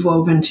that you've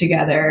woven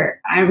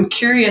together. I'm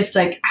curious,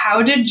 like,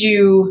 how did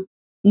you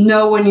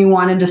know when you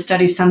wanted to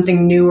study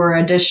something new or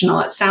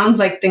additional? It sounds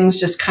like things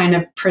just kind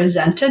of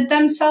presented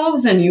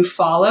themselves and you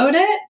followed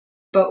it.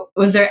 But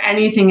was there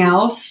anything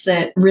else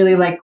that really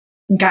like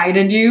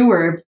guided you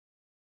or?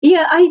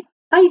 Yeah, I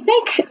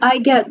think I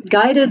get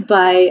guided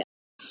by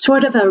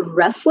sort of a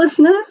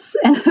restlessness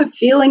and a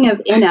feeling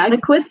of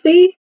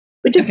inadequacy,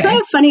 which is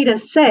kind of funny to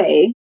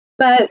say,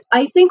 but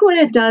I think what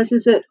it does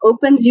is it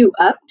opens you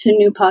up to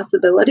new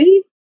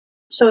possibilities.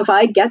 So if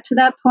I get to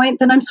that point,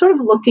 then I'm sort of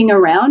looking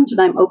around and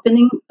I'm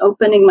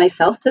opening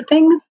myself to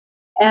things.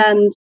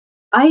 And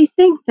I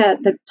think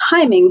that the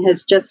timing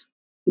has just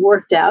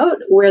worked out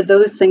where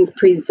those things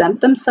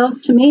present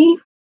themselves to me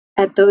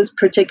at those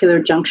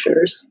particular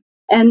junctures.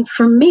 And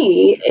for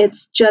me,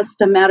 it's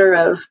just a matter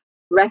of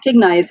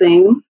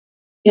recognizing,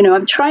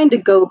 I'm trying to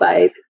go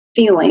by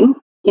feeling,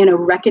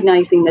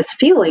 recognizing this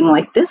feeling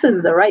like this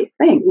is the right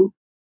thing.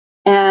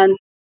 And,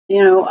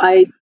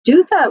 I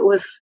do that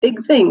with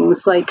big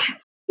things like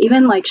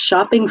even like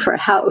shopping for a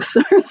house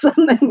or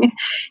something.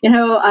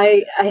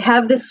 I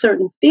have this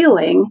certain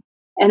feeling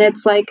and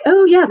it's like,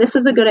 oh, yeah, this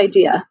is a good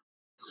idea.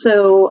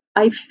 So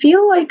I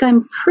feel like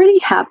I'm pretty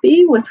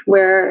happy with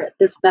where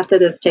this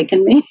method has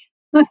taken me.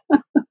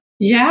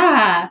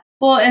 Yeah.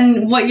 Well,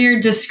 and what you're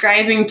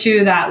describing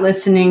too, that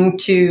listening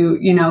to,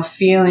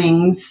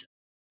 feelings,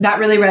 that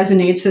really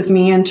resonates with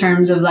me in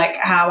terms of like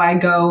how I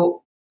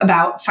go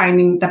about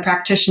finding the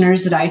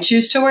practitioners that I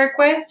choose to work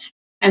with.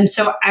 And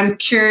so I'm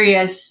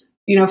curious,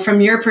 from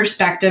your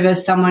perspective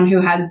as someone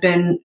who has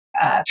been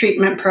a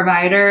treatment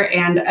provider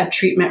and a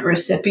treatment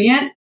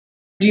recipient,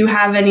 do you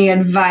have any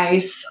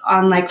advice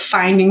on like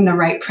finding the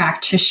right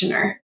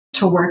practitioner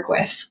to work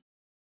with?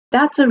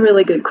 That's a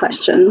really good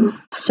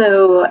question.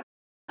 So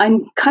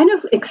I'm kind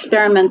of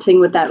experimenting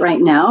with that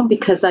right now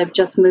because I've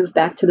just moved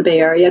back to the Bay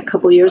Area a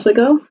couple years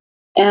ago.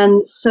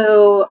 And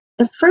so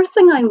the first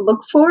thing I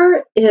look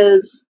for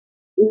is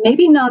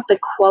maybe not the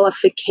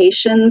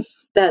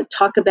qualifications that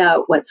talk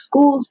about what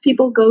schools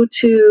people go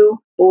to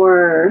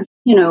or,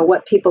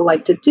 what people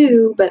like to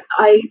do, but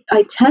I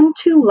tend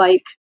to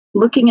like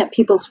looking at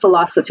people's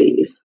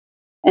philosophies.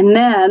 And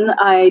then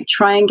I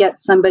try and get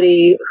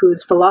somebody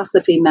whose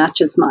philosophy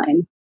matches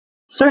mine.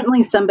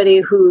 Certainly somebody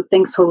who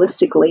thinks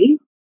holistically.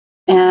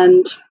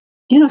 And,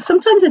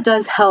 sometimes it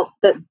does help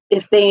that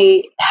if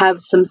they have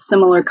some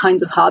similar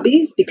kinds of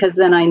hobbies, because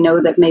then I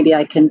know that maybe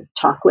I can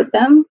talk with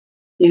them,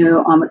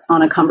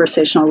 on a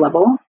conversational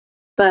level.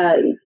 But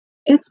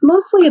it's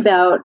mostly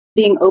about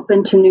being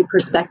open to new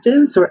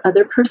perspectives or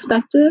other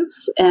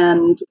perspectives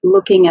and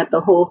looking at the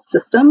whole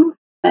system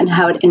and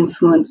how it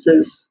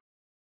influences,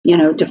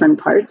 different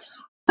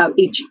parts, how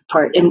each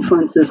part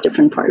influences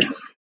different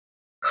parts.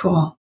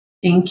 Cool.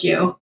 Thank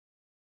you.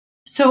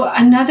 So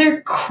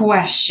another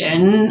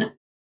question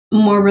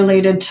more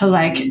related to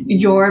like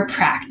your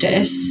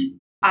practice,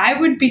 I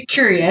would be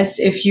curious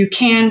if you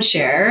can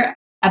share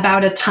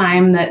about a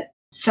time that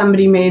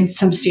somebody made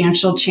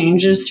substantial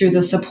changes through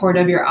the support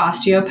of your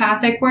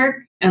osteopathic work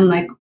and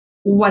like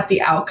what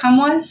the outcome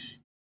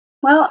was.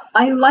 Well,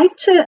 I like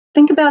to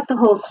think about the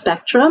whole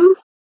spectrum,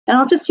 and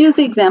I'll just use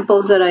the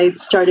examples that I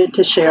started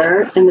to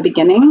share in the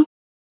beginning.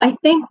 I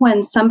think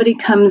when somebody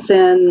comes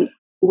in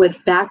with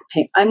back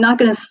pain, I'm not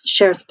going to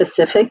share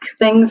specific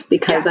things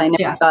because I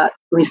never got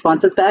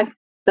responses back,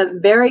 but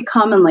very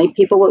commonly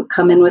people will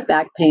come in with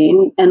back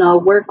pain and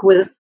I'll work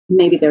with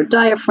maybe their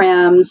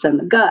diaphragms and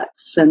the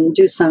guts and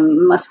do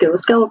some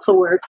musculoskeletal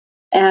work.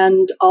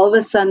 And all of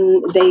a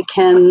sudden they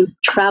can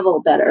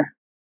travel better.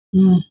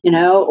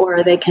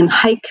 Or they can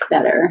hike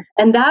better.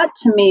 And that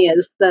to me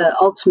is the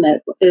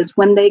ultimate, is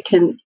when they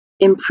can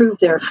improve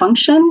their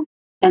function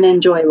and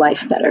enjoy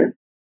life better.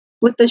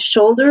 With the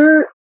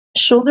shoulder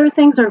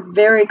things are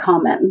very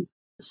common.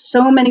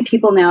 So many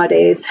people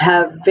nowadays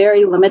have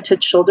very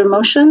limited shoulder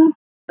motion,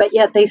 but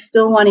yet they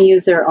still want to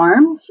use their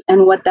arms.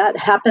 And what that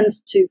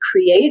happens to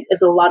create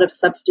is a lot of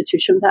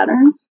substitution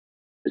patterns.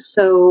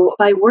 So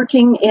by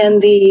working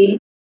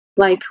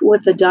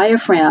with the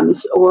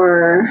diaphragms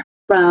or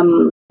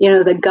from,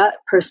 the gut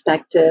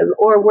perspective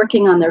or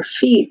working on their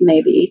feet,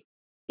 maybe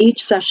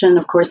each session,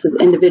 of course, is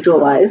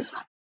individualized,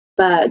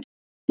 but,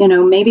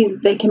 maybe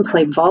they can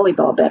play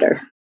volleyball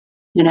better,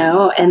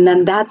 and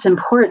then that's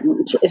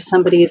important if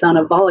somebody is on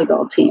a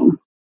volleyball team,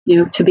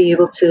 to be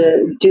able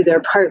to do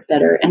their part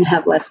better and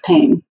have less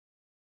pain.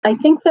 I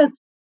think that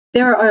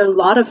There are a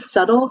lot of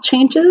subtle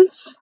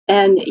changes,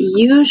 and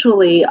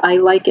usually I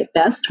like it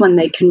best when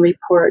they can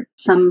report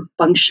some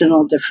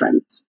functional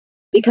difference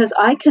because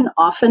I can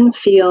often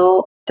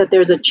feel that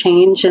there's a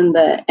change in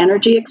the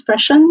energy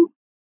expression,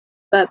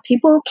 but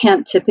people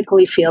can't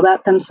typically feel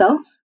that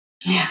themselves.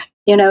 Yeah.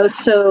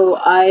 So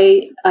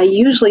I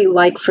usually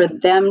like for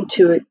them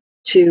to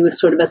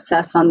sort of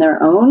assess on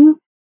their own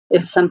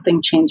if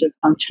something changes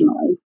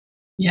functionally.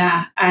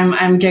 Yeah,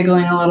 I'm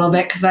giggling a little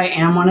bit because I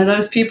am one of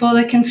those people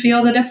that can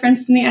feel the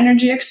difference in the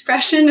energy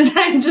expression. And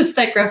I'm just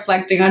like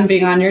reflecting on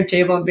being on your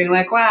table and being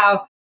like,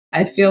 wow,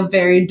 I feel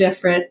very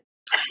different.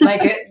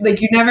 Like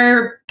you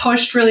never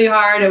pushed really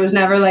hard. It was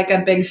never like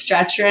a big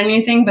stretch or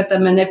anything, but the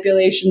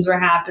manipulations were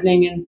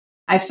happening and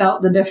I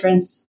felt the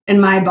difference in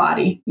my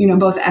body,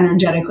 both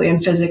energetically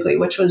and physically,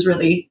 which was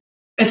really,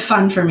 it's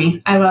fun for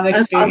me. I love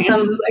experiences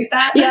awesome. like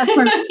that. Yeah,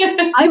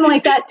 I'm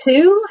like that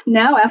too.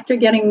 Now after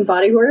getting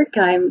body work,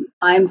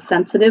 I'm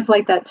sensitive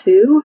like that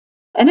too.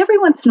 And every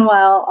once in a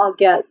while I'll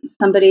get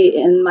somebody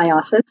in my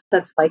office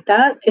that's like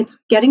that. It's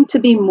getting to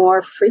be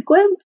more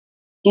frequent.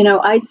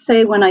 I'd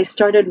say when I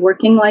started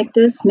working like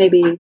this,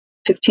 maybe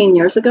 15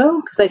 years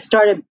ago, because I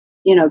started,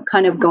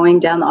 kind of going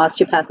down the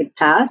osteopathic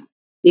path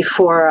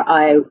before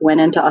I went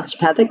into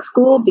osteopathic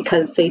school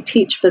because they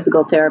teach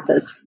physical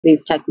therapists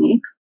these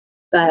techniques.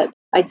 But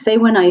I'd say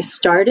when I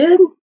started,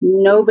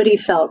 nobody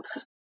felt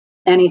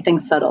anything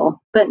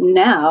subtle. But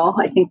now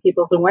I think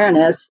people's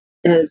awareness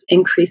is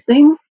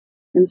increasing.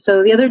 And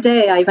so the other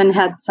day, I even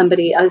had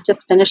somebody, I was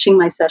just finishing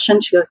my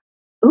session. She goes,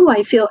 "Oh,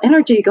 I feel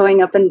energy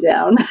going up and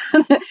down."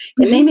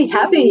 It made me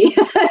happy.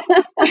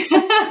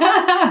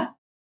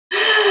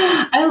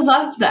 I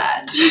love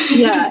that.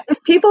 Yeah,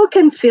 if people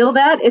can feel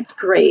that, it's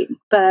great,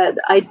 but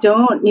I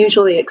don't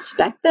usually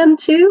expect them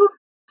to.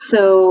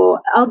 So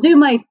I'll do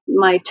my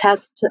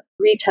retest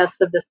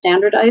of the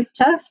standardized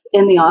test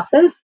in the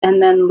office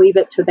and then leave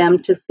it to them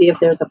to see if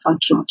there's a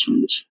functional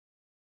change.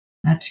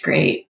 That's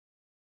great.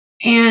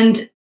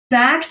 And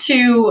back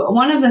to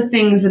one of the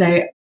things that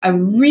I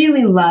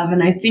really love,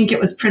 and I think it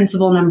was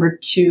principle number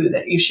 2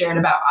 that you shared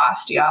about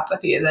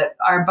osteopathy, that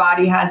our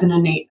body has an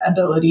innate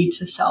ability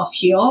to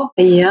self-heal.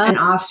 Yeah. And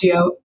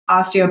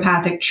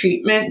osteopathic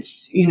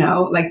treatments,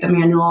 like the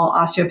manual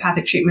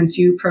osteopathic treatments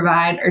you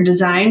provide, are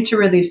designed to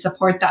really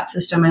support that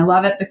system. I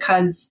love it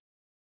because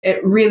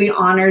it really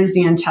honors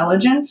the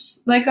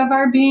intelligence of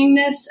our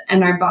beingness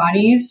and our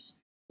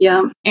bodies.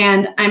 Yeah.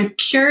 And I'm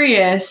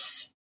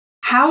curious,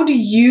 how do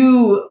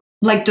you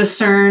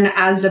discern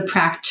as the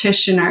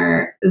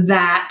practitioner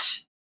that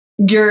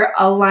you're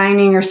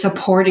aligning or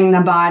supporting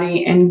the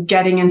body and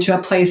getting into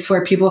a place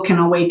where people can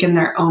awaken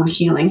their own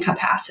healing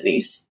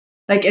capacities?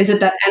 Is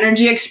it that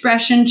energy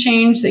expression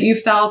change that you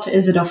felt?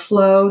 Is it a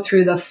flow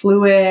through the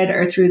fluid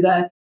or through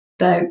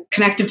the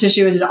connective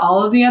tissue? Is it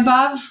all of the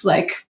above?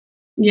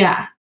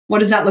 What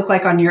does that look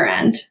like on your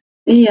end?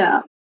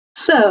 Yeah.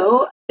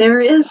 So there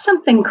is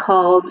something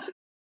called,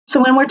 so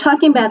when we're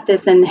talking about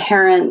this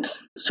inherent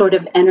sort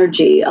of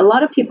energy, a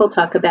lot of people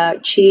talk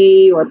about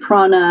chi or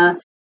prana,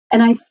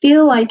 and I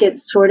feel like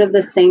it's sort of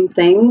the same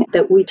thing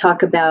that we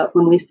talk about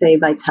when we say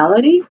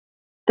vitality.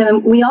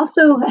 Then we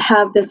also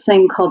have this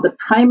thing called the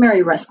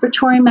primary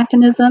respiratory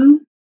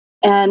mechanism,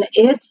 and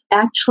it's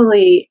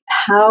actually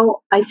how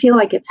I feel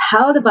like it's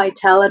how the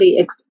vitality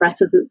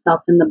expresses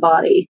itself in the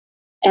body.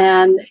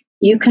 And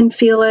you can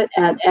feel it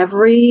at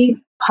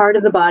every part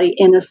of the body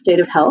in a state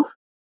of health,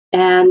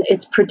 and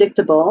it's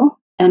predictable,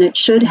 and it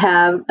should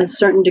have a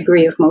certain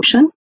degree of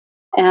motion.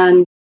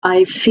 And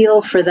I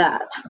feel for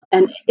that.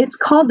 And it's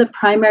called the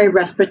primary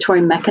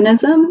respiratory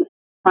mechanism.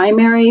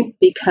 Primary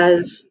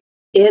because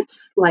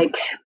it's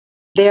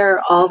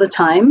there all the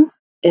time.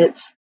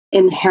 It's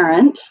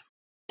inherent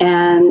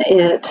and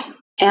it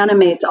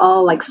animates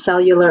all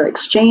cellular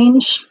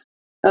exchange.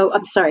 Oh,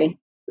 I'm sorry.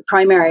 The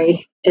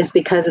primary is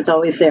because it's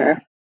always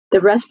there.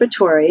 The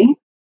respiratory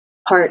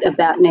part of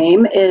that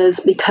name is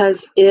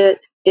because it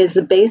is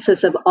the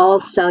basis of all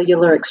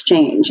cellular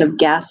exchange of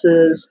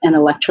gases and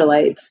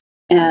electrolytes.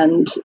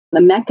 And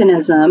the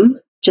mechanism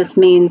just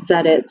means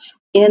that it's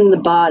in the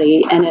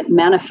body and it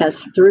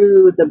manifests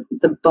through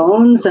the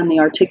bones and the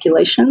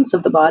articulations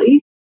of the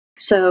body.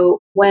 So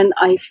when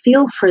I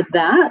feel for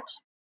that,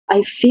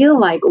 I feel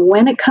like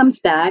when it comes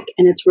back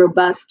and it's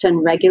robust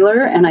and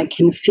regular and I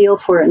can feel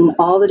for it in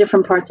all the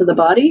different parts of the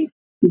body,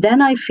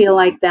 then I feel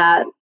like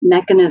that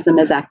mechanism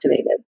is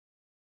activated.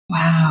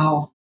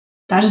 Wow.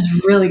 That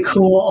is really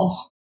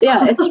cool.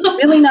 Yeah, it's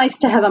really nice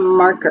to have a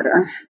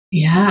marker.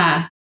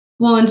 Yeah.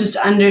 Well, and just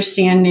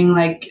understanding,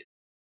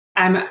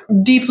 I'm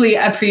deeply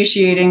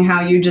appreciating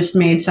how you just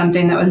made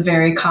something that was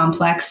very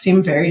complex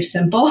seem very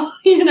simple,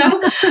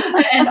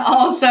 and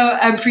also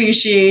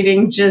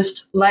appreciating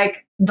just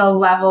the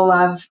level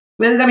of,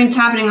 it's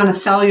happening on a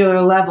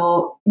cellular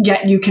level,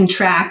 yet you can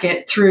track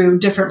it through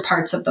different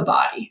parts of the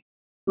body.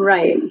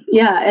 Right.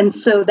 Yeah. And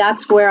so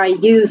that's where I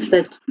use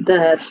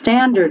the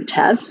standard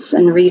tests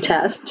and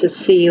retest to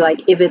see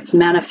if it's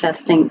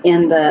manifesting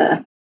in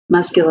the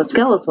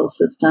musculoskeletal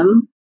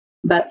system.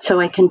 But so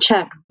I can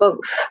check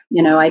both.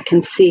 I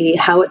can see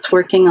how it's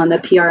working on the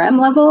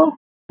PRM level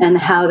and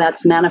how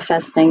that's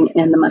manifesting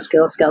in the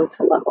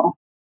musculoskeletal level.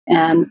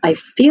 And I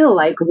feel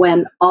like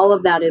when all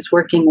of that is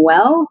working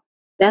well,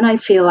 then I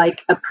feel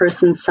like a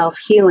person's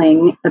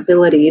self-healing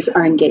abilities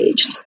are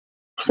engaged.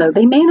 So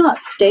they may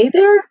not stay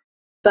there,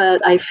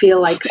 but I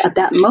feel like at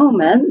that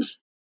moment,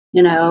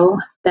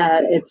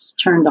 that it's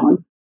turned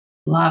on.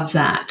 Love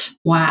that.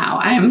 Wow.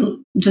 I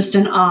am just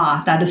in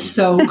awe. That is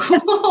so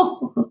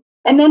cool.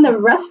 And then the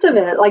rest of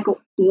it, like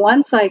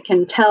once I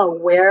can tell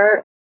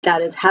where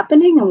that is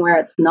happening and where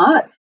it's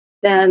not,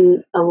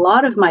 then a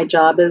lot of my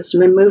job is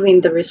removing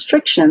the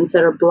restrictions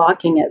that are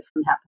blocking it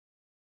from happening.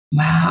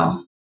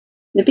 Wow.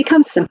 It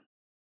becomes simple.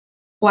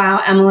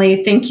 Wow,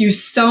 Emily, thank you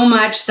so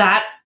much.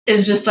 That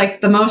is just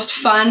like the most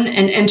fun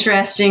and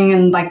interesting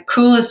and like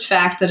coolest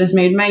fact that has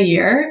made my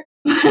year.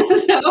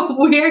 So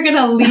we're going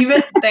to leave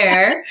it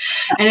there.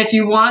 And if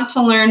you want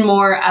to learn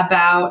more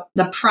about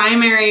the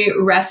primary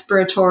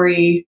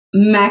respiratory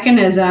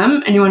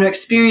mechanism and you want to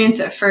experience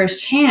it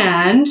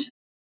firsthand,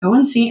 go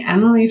and see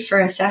Emily for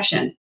a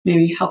session.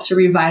 Maybe helps you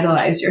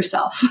revitalize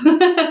yourself.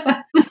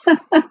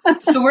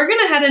 So we're going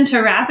to head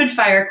into rapid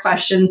fire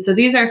questions. So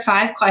these are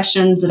 5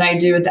 questions that I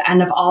do at the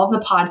end of all of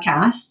the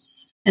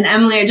podcasts. And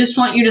Emily, I just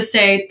want you to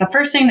say the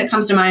first thing that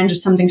comes to mind,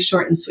 just something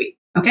short and sweet.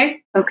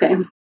 Okay? Okay.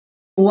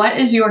 What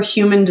is your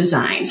human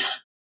design?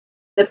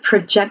 The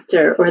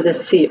projector or the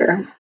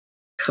seer.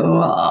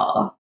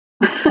 Cool.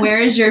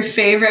 Where is your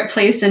favorite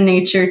place in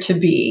nature to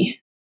be?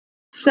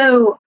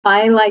 So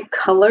I like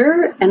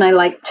color and I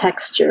like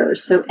texture.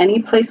 So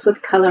any place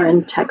with color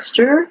and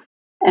texture.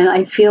 And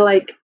I feel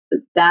like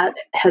that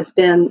has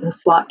been the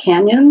Slot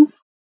Canyons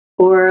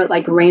or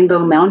like Rainbow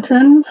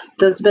Mountain.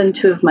 Those have been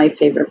 2 of my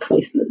favorite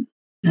places.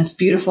 That's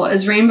beautiful.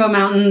 Is Rainbow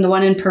Mountain the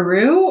one in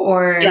Peru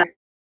or?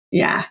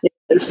 Yeah. It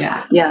is.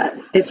 Yeah.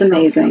 It's so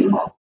amazing.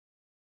 Beautiful.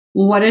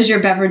 What is your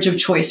beverage of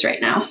choice right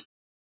now?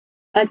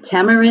 A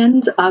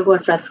tamarind agua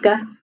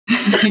fresca.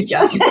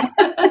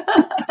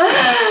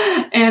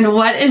 And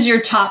what is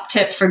your top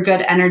tip for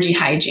good energy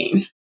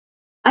hygiene?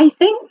 I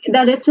think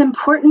that it's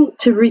important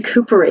to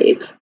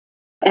recuperate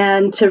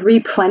and to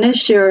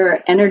replenish your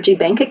energy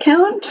bank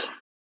account.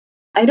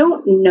 I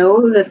don't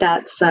know that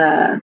that's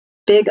a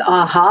big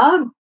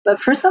aha, but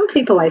for some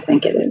people, I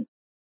think it is.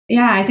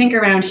 Yeah, I think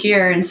around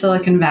here in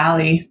Silicon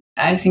Valley,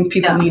 I think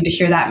people need to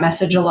hear that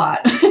message a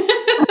lot.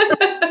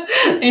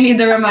 They need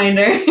the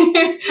reminder.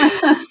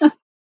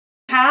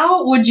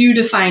 How would you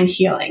define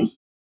healing?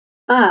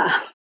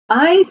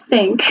 I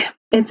think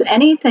it's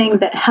anything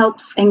that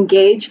helps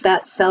engage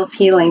that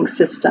self-healing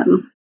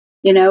system,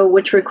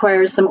 which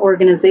requires some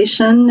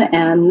organization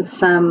and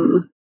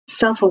some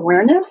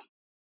self-awareness.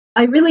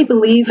 I really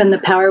believe in the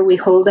power we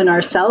hold in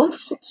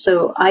ourselves.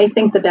 So I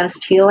think the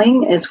best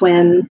healing is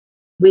when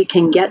we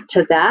can get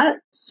to that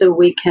so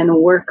we can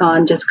work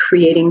on just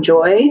creating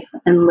joy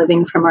and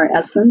living from our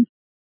essence.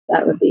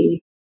 That would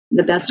be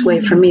the best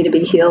way for me to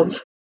be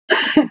healed.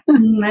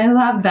 I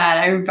love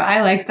that.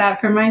 I like that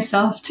for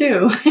myself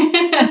too.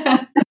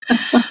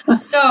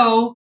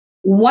 So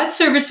what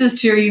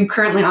services do you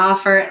currently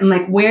offer and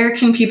like where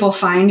can people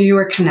find you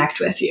or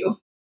connect with you?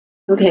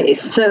 Okay,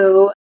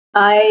 so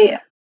I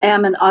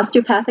am an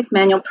osteopathic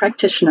manual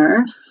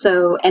practitioner.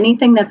 So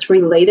anything that's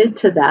related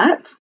to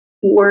that,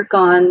 work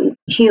on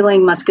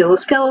healing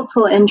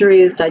musculoskeletal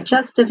injuries,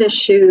 digestive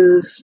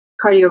issues,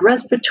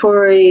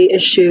 cardiorespiratory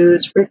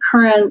issues,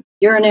 recurrent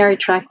urinary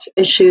tract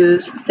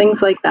issues,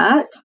 things like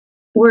that.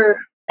 We're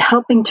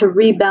helping to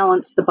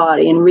rebalance the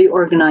body and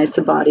reorganize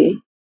the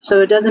body. So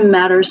it doesn't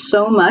matter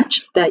so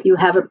much that you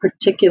have a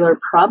particular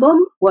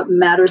problem. What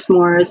matters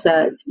more is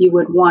that you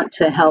would want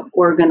to help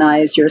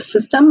organize your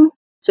system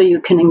so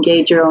you can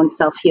engage your own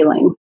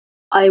self-healing.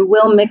 I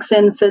will mix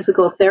in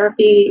physical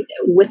therapy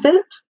with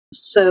it.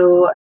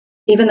 So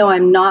even though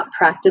I'm not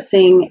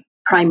practicing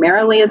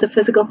primarily as a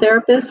physical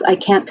therapist, I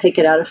can't take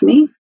it out of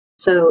me.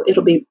 So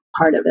it'll be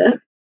part of it.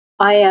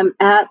 I am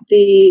at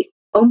the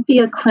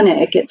OMPIA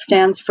Clinic. It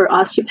stands for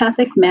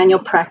Osteopathic Manual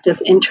Practice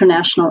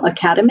International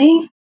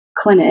Academy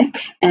Clinic,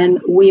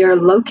 and we are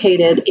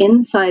located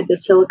inside the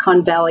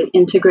Silicon Valley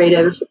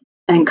Integrative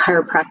and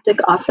Chiropractic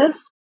Office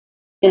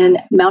in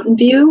Mountain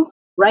View,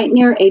 right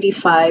near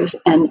 85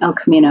 and El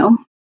Camino.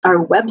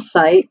 Our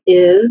website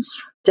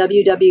is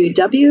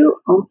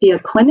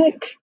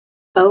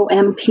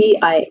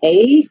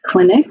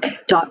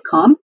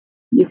www.ompiaclinic.com.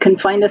 You can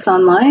find us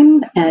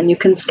online and you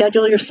can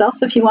schedule yourself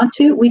if you want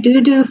to. We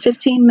do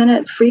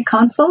 15-minute free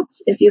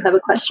consults if you have a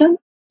question,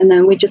 and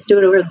then we just do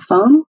it over the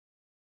phone.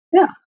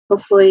 Yeah,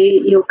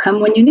 hopefully you'll come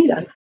when you need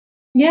us.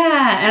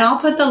 Yeah, and I'll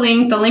put the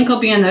link. The link will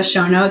be in the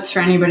show notes for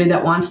anybody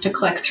that wants to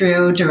click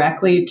through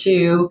directly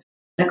to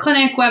the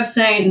clinic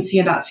website and see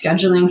about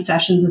scheduling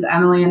sessions with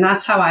Emily. And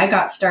that's how I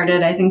got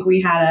started. I think we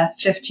had a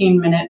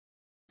 15-minute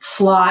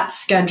slot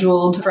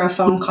scheduled for a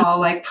phone call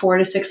like 4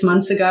 to 6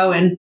 months ago.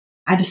 And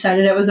I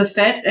decided it was a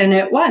fit, and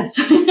it was.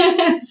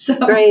 So,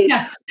 Great.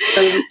 Yeah.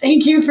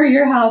 Thank you for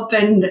your help.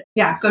 And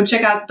yeah, go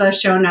check out the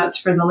show notes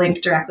for the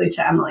link directly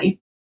to Emily.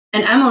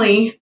 And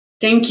Emily,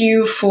 Thank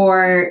you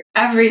for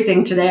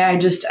everything today. I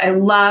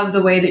love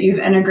the way that you've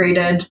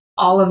integrated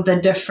all of the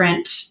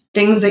different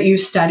things that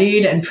you've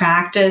studied and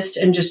practiced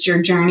and just your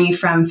journey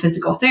from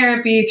physical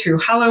therapy through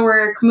halo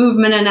work,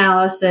 movement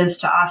analysis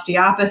to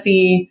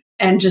osteopathy,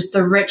 and just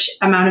the rich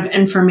amount of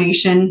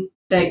information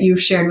that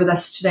you've shared with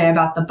us today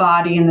about the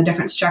body and the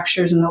different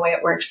structures and the way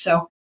it works.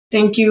 So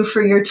thank you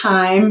for your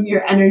time,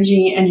 your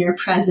energy, and your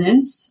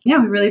presence. Yeah,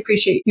 we really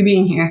appreciate you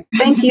being here.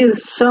 Thank you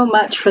so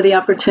much for the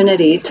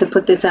opportunity to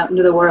put this out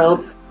into the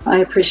world. I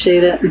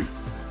appreciate it.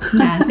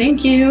 Yeah,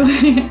 thank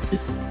you.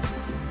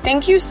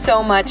 Thank you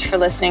so much for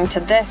listening to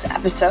this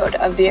episode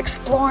of the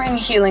Exploring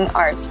Healing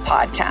Arts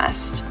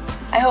podcast.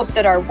 I hope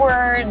that our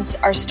words,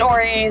 our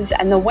stories,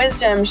 and the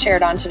wisdom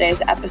shared on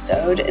today's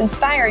episode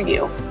inspire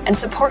you and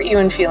support you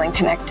in feeling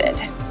connected.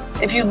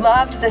 If you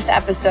loved this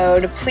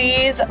episode,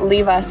 please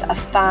leave us a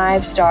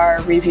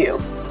 5-star review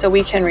so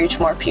we can reach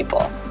more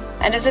people.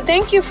 And as a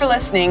thank you for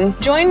listening,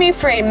 join me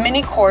for a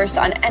mini course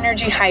on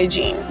energy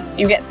hygiene.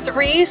 You get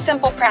 3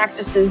 simple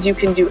practices you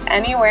can do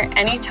anywhere,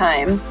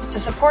 anytime to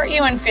support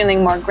you in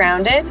feeling more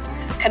grounded,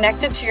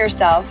 connected to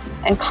yourself,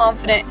 and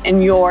confident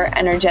in your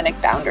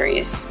energetic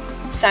boundaries.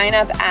 Sign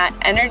up at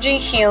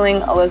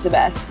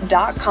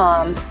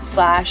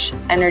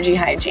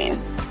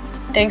energyhealingelizabeth.com/energyhygiene.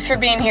 Thanks for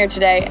being here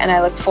today, and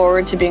I look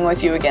forward to being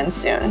with you again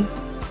soon.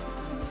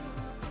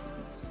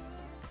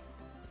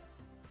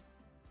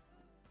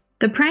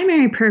 The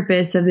primary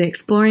purpose of the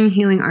Exploring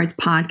Healing Arts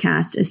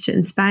podcast is to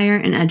inspire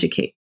and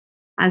educate.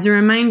 As a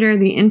reminder,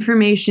 the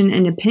information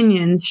and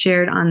opinions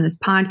shared on this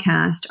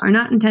podcast are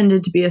not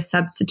intended to be a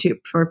substitute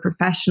for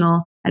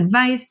professional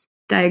advice,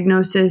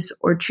 diagnosis,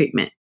 or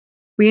treatment.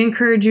 We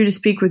encourage you to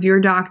speak with your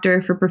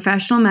doctor for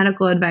professional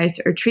medical advice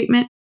or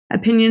treatment.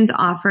 Opinions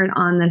offered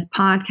on this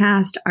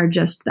podcast are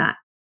just that,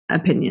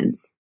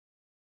 opinions.